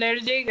that was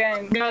allergic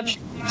and got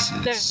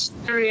the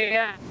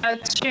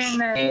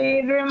reaction.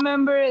 I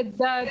remembered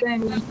that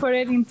and put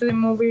it into the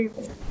movie.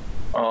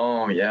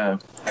 Oh yeah.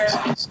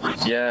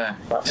 Yeah.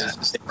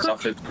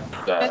 Stuff is,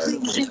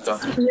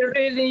 It's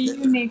really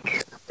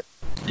unique.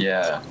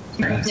 yeah.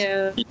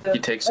 Yeah. He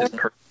takes his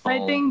personal.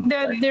 I think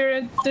that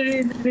director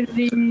is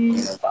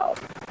really wow.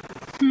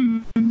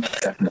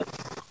 Definitely.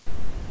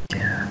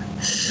 Yeah.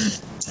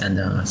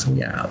 And so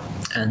yeah,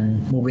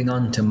 and moving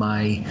on to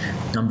my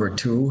number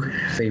 2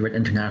 favorite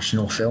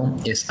international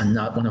film is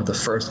not one of the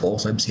first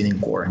roles I've seen in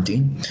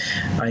quarantine.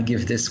 I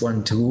give this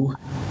one to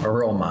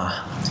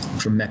Roma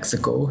from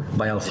Mexico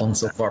by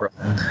Alfonso Cuarón.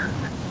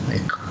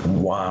 Like,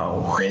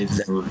 wow.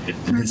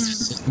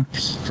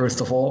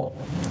 First of all,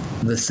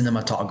 the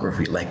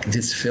cinematography, like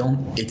this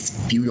film,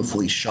 it's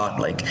beautifully shot.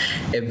 Like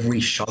every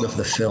shot of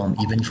the film,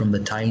 even from the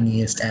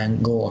tiniest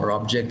angle or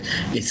object,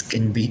 it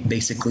can be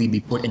basically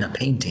be put in a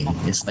painting.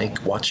 It's like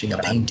watching a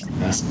painting,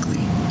 basically.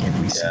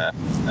 Every scene.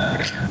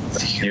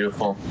 That's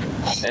beautiful.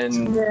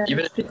 And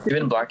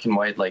even black and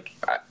white, like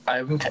I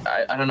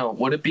don't know,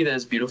 would it be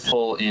as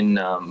beautiful in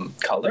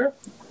color?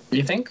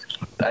 You think?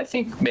 I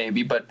think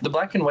maybe, but the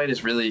black and white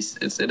is really,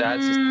 it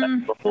adds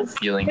this whole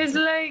feeling. It's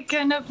like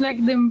kind of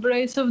like the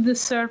embrace of the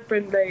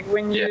serpent, like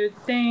when you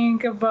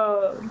think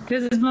about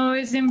this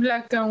movie is in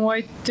black and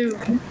white too.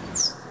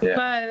 Yeah.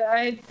 But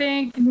I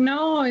think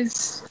no,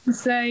 it's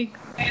like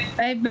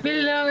I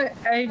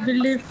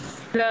believe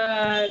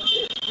that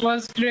it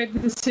was a great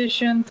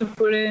decision to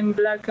put it in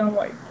black and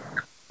white.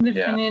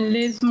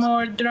 Definitely, it's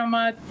more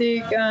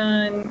dramatic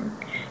and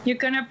you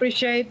can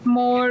appreciate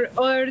more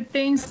other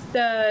things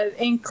that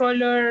in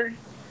color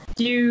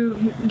you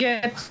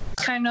get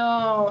kind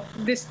of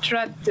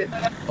distracted.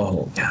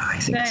 Oh, yeah, I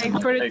think so.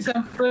 Like, for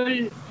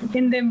example,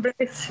 in the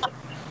embrace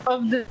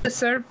of the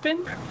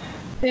serpent,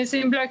 it's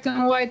in black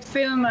and white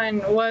film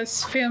and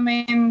was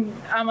filming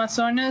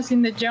Amazonas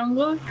in the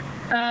jungle.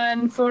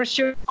 And for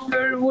sure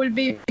would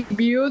be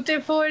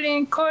beautiful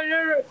in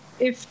color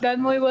if that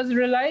movie was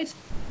realized.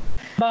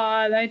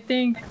 But I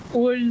think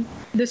will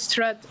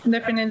distract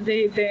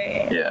definitely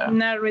the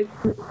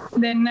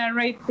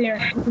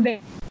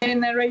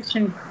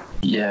narration.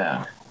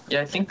 Yeah.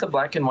 Yeah, I think the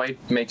black and white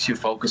makes you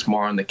focus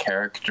more on the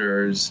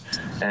characters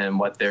and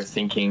what they're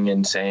thinking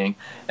and saying.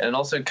 And it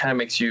also kind of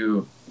makes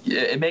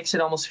it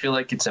almost feel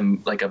like it's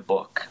like a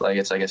book, like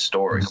it's like a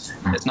story.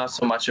 It's not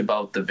so much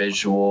about the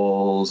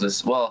visuals.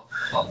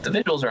 The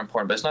visuals are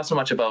important, but it's not so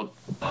much about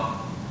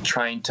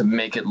trying to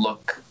make it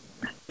look,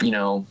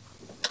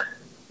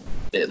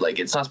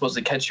 it's not supposed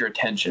to catch your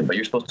attention, but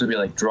you're supposed to be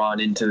like drawn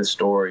into the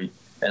story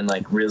and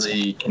like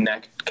really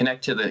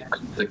connect to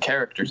the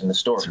characters in the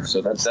story.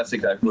 So that's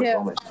exactly what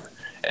Roma is.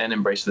 And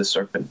Embrace the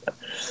Serpent.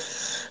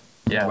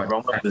 Yeah,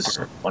 Roma is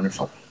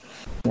wonderful.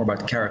 More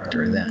about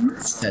character than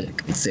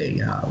aesthetic. It's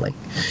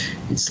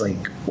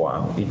like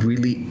wow. It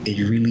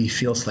really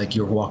feels like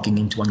you're walking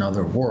into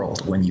another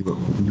world when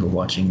you're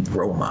watching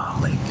Roma.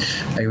 Like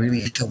I really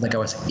felt like I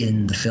was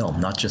in the film,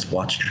 not just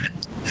watching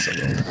it. So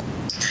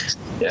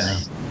yeah.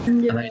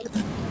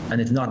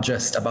 and it's not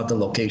just about the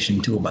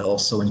location too, but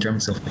also in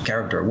terms of the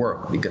character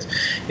work, because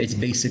it's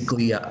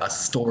basically a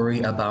story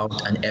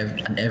about an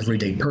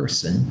everyday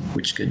person,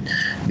 which could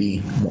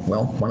be,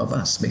 well, one of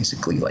us,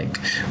 basically, like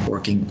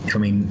working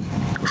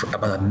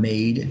about a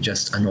maid,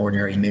 just an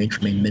ordinary maid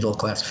from a middle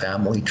class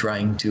family,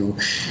 trying to,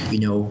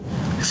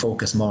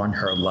 focus more on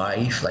her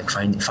life, like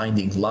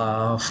finding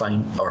love,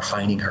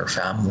 finding her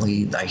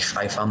family.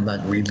 I found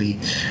that really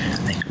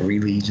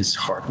just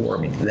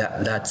heartwarming.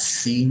 That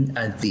scene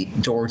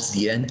towards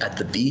the end at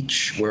the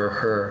beach,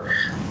 where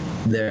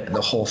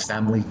the whole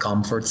family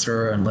comforts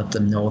her and let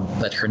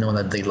her know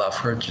that they love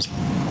her. Just,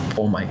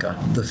 oh my God,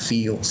 the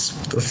feels.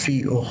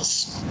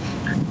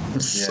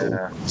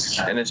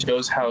 Yeah, and it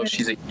shows how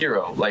she's a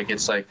hero. Like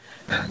it's like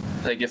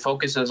it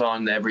focuses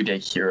on the everyday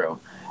hero.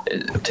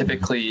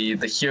 Typically,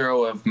 the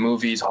hero of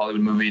movies,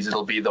 Hollywood movies,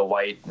 it'll be the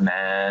white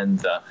man.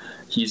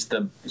 He's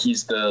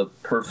the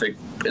perfect.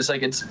 It's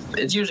like it's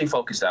usually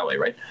focused that way,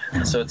 right?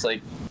 So it's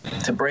like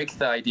to break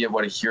the idea of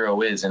what a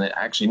hero is, and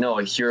a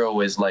hero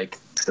is like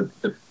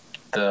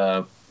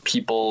the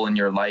people in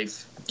your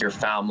life, your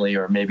family,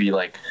 or maybe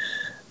like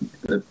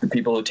the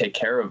people who take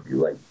care of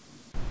you,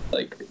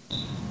 like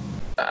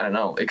I don't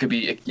know. It could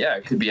be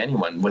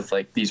anyone with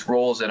like these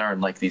roles that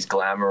aren't like these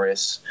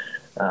glamorous,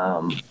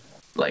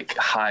 like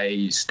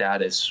high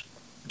status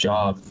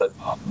jobs, but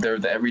they're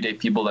the everyday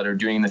people that are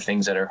doing the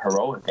things that are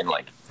heroic. And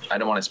like, I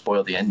don't want to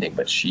spoil the ending,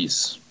 but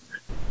she's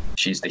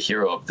the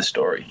hero of the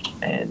story,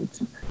 and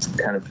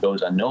kind of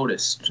goes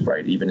unnoticed,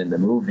 right? Even in the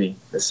movie,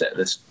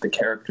 the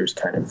characters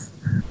kind of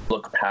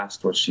look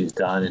past what she's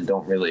done and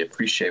don't really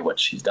appreciate what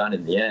she's done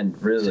in the end,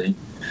 really.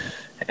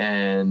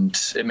 And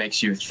it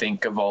makes you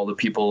think of all the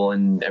people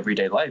in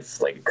everyday life.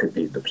 Like it could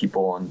be the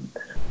people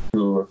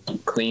who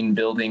clean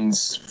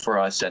buildings for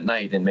us at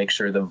night and make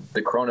sure the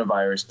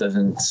coronavirus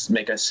doesn't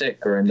make us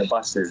sick, or in the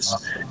buses,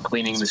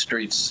 cleaning the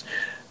streets,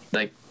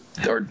 like,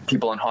 or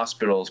people in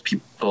hospitals,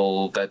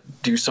 people that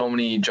do so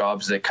many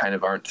jobs that kind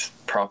of aren't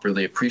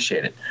properly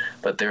appreciated,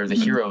 but they're the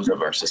heroes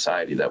of our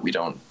society that we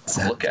don't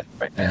look at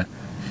right now.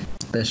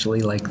 Especially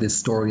like this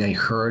story I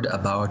heard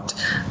about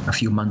a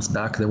few months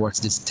back. There was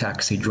this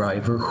taxi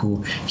driver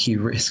who he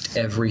risked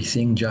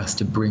everything just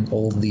to bring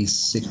all these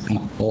sick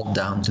people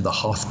down to the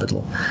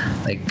hospital,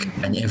 like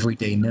an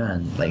everyday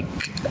man. Like,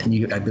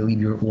 I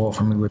believe you're well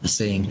familiar with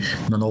saying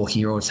not all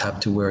heroes have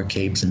to wear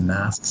capes and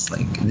masks.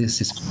 Like,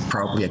 this is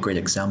probably a great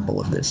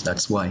example of this.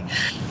 That's why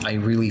I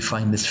really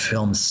find this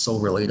film so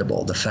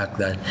relatable. The fact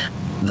that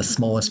the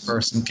smallest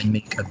person can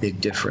make a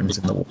big difference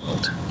in the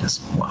world.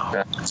 Just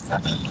wow.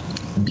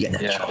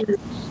 Yeah.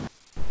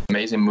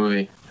 Amazing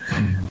movie.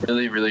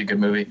 Really, really good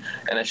movie.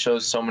 And it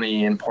shows so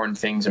many important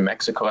things in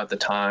Mexico at the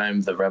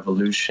time, the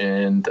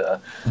revolution, the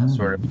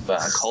sort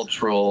of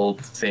cultural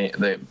thing.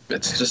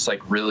 It's just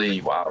like really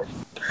wow.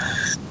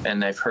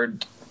 And I've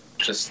heard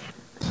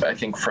I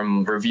think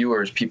from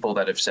reviewers, people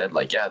that have said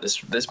like, yeah,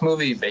 this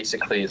movie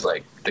basically is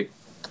like the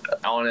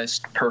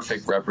honest,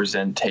 perfect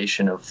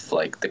representation of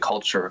like the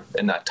culture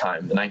in that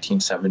time, the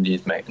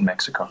 1970s in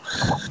Mexico.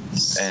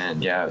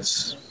 And yeah,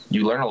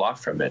 you learn a lot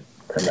from that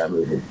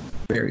movie.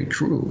 Very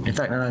true. In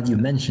fact, now that you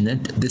mention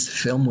it, this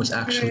film was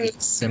actually a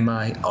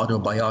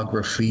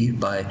semi-autobiography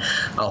by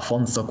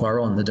Alfonso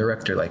Cuarón, the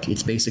director. Like,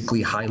 it's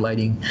basically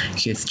highlighting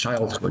his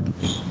childhood.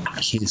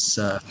 His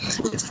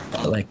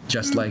like,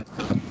 just like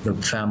the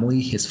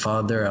family, his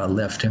father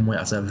left him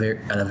at a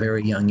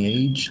very young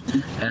age,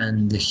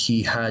 and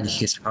he had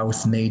his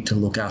housemaid to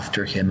look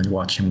after him and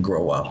watch him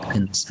grow up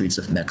in the streets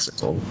of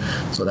Mexico.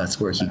 So that's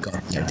where he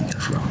got the idea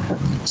from.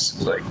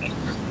 It's like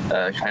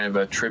kind of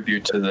a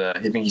tribute to I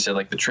think he said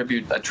like a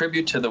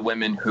tribute to the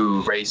women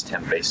who raised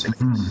him,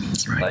 basically.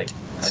 That's right. Like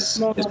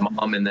his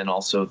mom, and then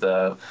also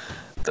the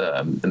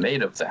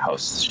maid of the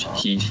house.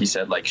 He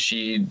said like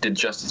she did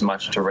just as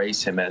much to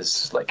raise him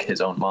as like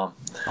his own mom,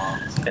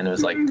 and it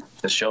was like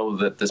to show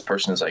that this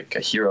person is like a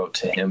hero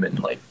to him and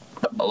like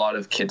a lot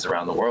of kids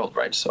around the world,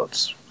 right? So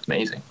it's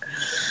amazing,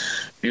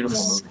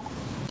 beautiful movie.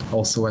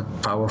 Also a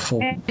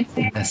powerful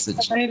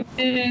message.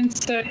 I'm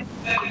sorry,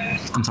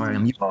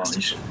 I'm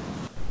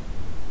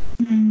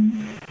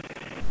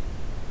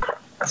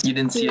You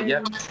didn't see it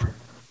yet?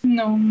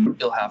 No.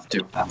 You'll have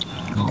to.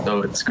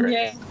 So it's great.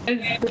 Yes,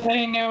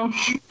 I know.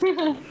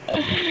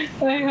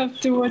 I have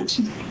to watch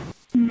it.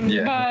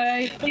 Yeah. But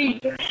I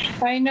think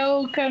I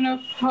know kind of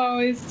how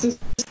it's just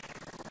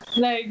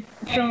like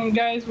from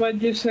guys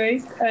what you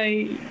say.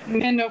 I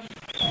kind of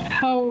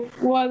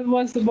what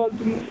was about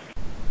the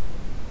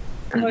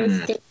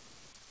movie.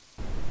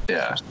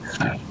 Yeah.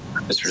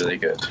 It's really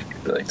good.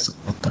 Really good.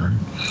 well done.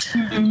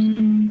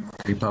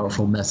 Very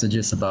powerful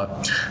messages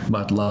about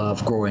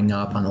love, growing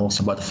up, and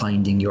also about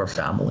finding your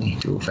family,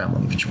 a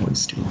family of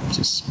choice too.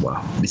 Just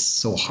wow, it's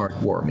so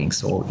heartwarming,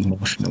 so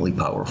emotionally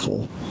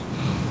powerful.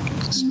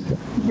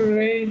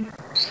 Great.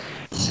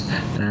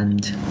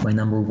 And my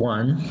number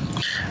one,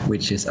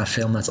 which is a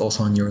film that's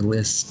also on your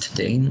list,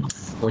 Dane,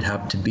 would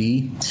have to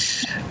be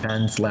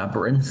Pan's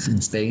Labyrinth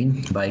in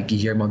Spain by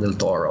Guillermo del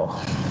Toro.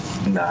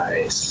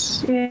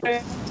 Nice.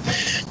 Yeah.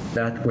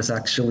 that was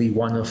actually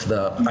one of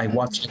the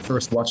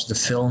first watched the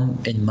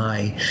film in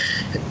my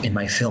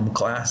film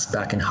class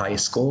back in high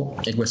school.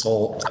 It was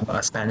all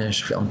a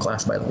Spanish film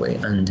class, by the way,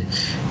 and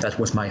that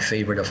was my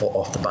favorite of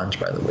the bunch,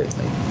 by the way.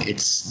 Like,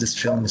 this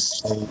film is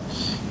so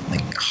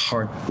like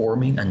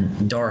heartwarming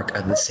and dark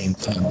at the same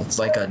time. It's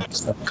like a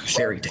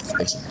fairy tale,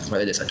 basically. That's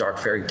what it is, a dark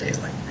fairy tale,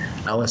 like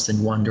Alice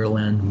in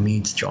Wonderland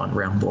meets John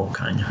Rambo,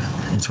 kind of.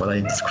 That's what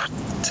I described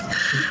it.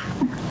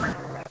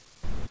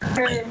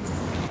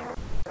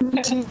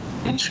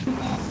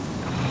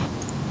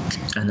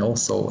 And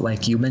also,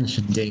 like you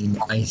mentioned, Dane,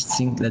 I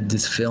think that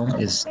this film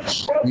is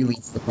really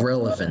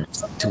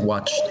relevant to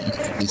watch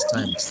these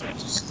times.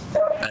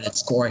 At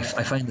its core,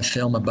 I find the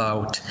film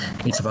about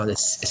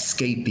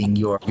escaping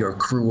your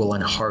cruel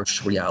and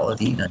harsh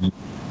reality, and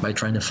by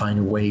trying to find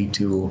a way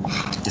to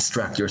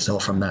distract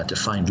yourself from that, to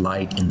find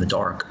light in the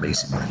dark,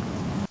 basically.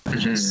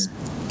 Which is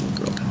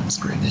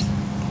great.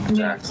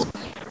 Exactly.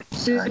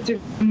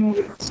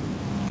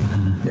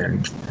 Very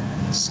true.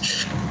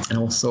 And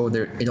also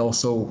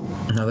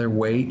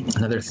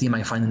another theme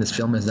I find in this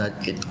film is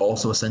that it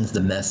also sends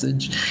the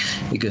message,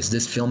 because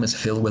this film is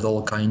filled with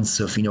all kinds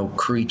of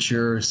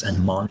creatures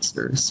and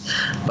monsters,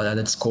 but at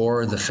its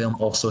core the film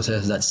also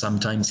says that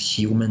sometimes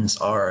humans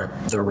are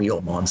the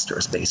real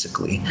monsters,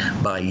 basically,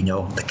 by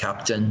the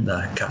captain,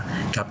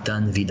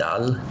 Captain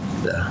Vidal,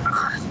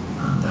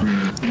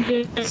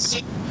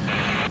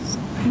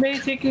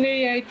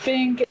 Basically, I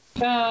think,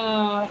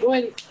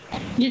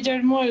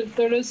 Guillermo del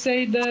Toro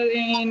said that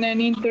in an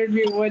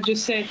interview, what you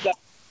said, that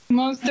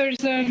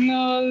monsters are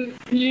not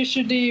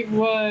usually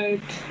what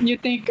you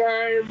think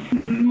are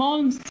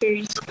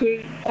monsters,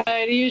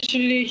 are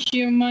usually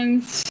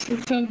humans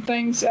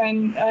sometimes,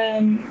 and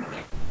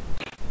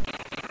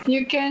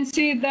you can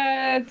see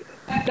that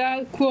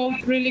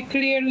quote really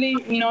clearly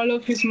in all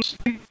of his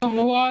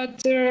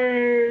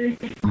Water,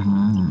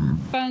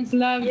 Pan's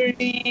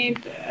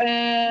Labyrinth.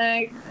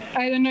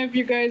 I don't know if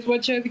you guys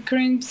watch The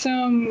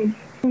Crimson,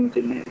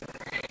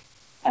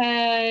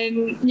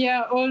 and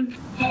yeah, all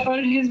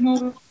his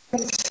movies,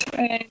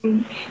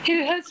 and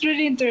he has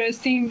really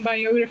interesting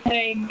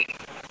biography.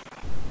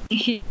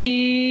 He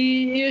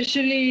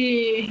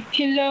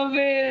loved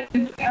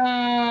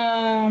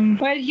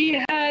what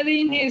he had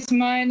in his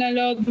mind a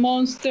lot of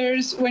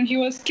monsters when he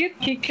was a kid.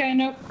 He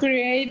kind of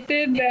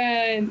created,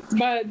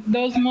 but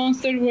those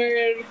monsters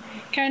were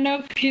kind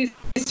of his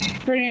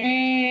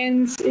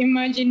friends,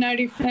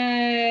 imaginary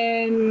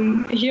friends,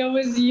 and he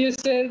always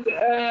used it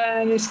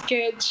in a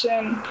sketch,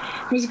 and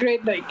it was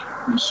great. Like,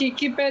 he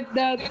kept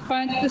that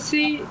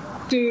fantasy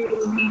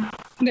to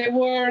the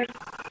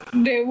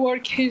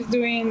work he's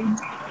doing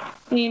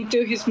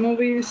into his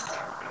movies,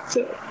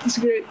 so it's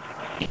great.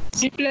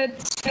 He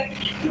reflects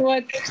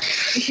what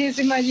his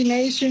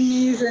imagination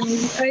is, and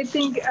I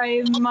think I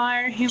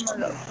admire him a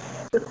lot,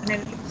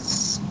 definitely.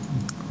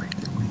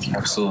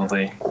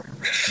 Absolutely.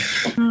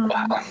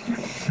 Wow.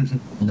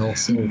 And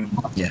also,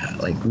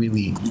 like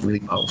really, really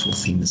powerful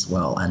theme as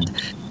well. And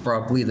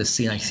probably the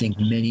scene I think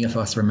many of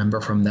us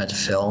remember from that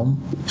film,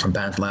 from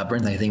Pan's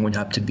Labyrinth, I think would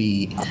have to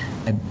be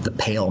the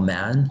Pale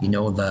Man.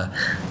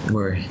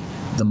 Where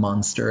the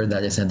monster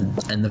that is at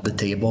the end of the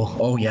table.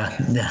 Oh yeah,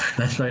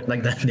 that's right,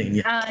 like that name.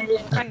 Yeah.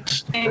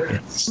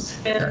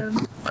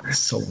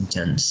 So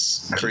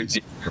intense.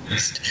 Crazy.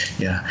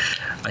 Yeah,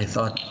 I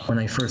thought when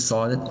I first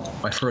saw it,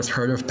 I first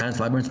heard of Pan's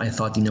Labyrinth, I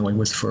thought it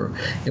was for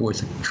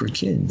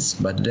kids,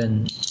 but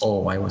then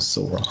I was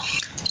so wrong.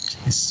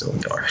 It's so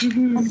dark.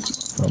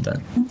 Well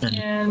done.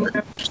 And,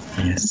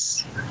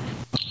 yes.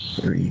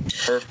 Very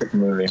perfect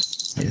movie.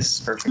 Yes.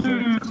 Perfect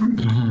movie.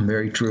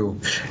 Very true.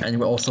 And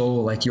also,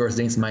 like yours,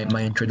 Dane's my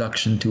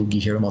introduction to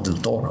Guillermo del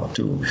Toro,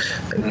 to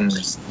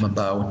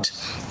about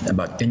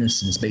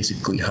innocence,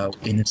 basically, how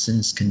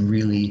innocence can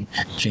really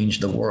change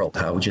the world,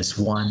 how just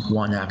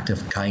one act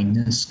of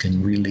kindness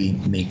can really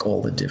make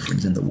all the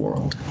difference in the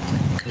world.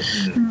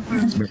 It's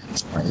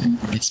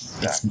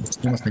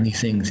one of many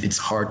things. It's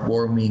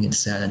heartwarming, it's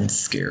sad, and it's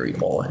scary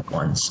all at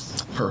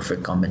once.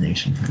 Perfect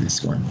combination for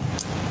this one.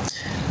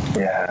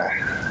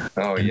 Yeah.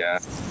 Oh, yeah.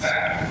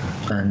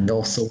 And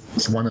also,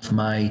 it's one of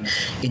my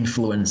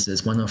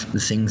influences, one of the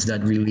things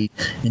that really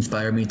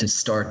inspired me to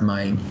start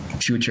my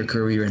future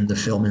career in the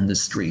film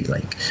industry,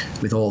 like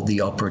with all the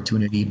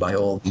opportunity by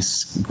all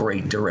these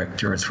great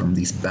directors from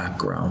these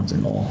backgrounds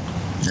and all.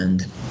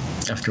 And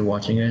after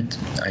watching it,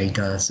 I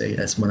gotta say,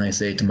 that's when I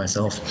say to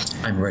myself,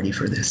 I'm ready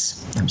for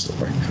this. I'm so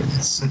ready for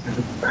this.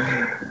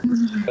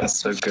 That's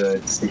so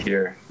good to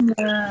hear.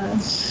 Yeah.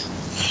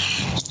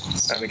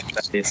 I'm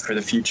excited for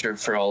the future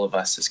for all of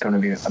us. It's going to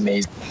be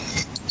amazing.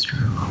 It's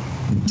true.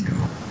 Me too.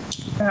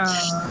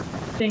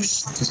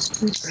 Thanks.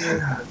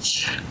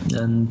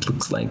 And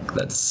looks like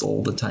that's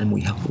all the time we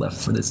have left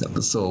for this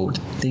episode.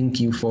 Thank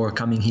you for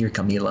coming here,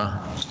 Camila.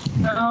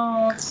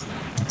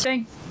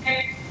 Thank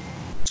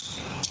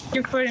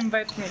you for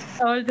inviting me.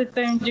 All the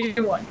time you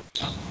want.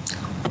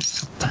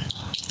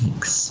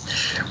 Thanks.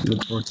 We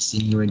look forward to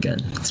seeing you again.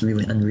 It's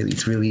really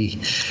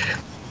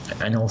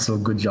And also,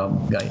 good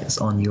job, guys,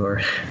 on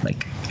your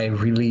like. I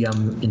really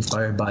am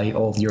inspired by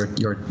all of your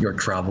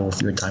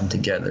travels, your time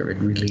together. It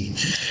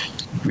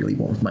really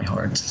warms my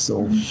heart.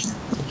 So,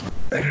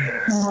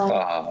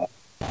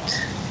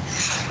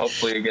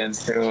 hopefully again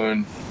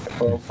soon.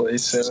 Hopefully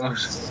soon.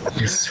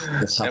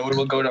 And we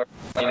will go to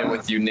Argentina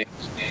with you, Nick.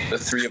 The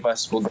three of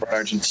us will go to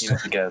Argentina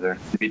together.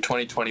 It'll be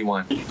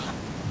 2021.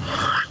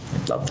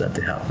 I'd love that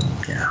to happen.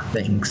 Yeah,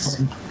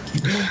 thanks.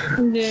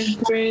 Yeah,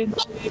 great.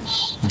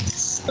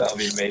 That'll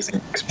be an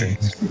amazing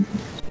experience.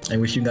 I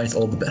wish you guys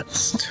all the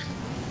best.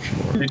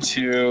 You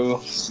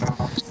too.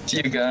 See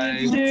you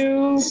guys. See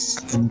you.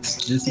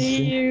 Just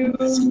See you.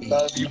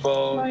 Love you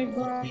both. Bye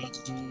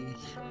bye.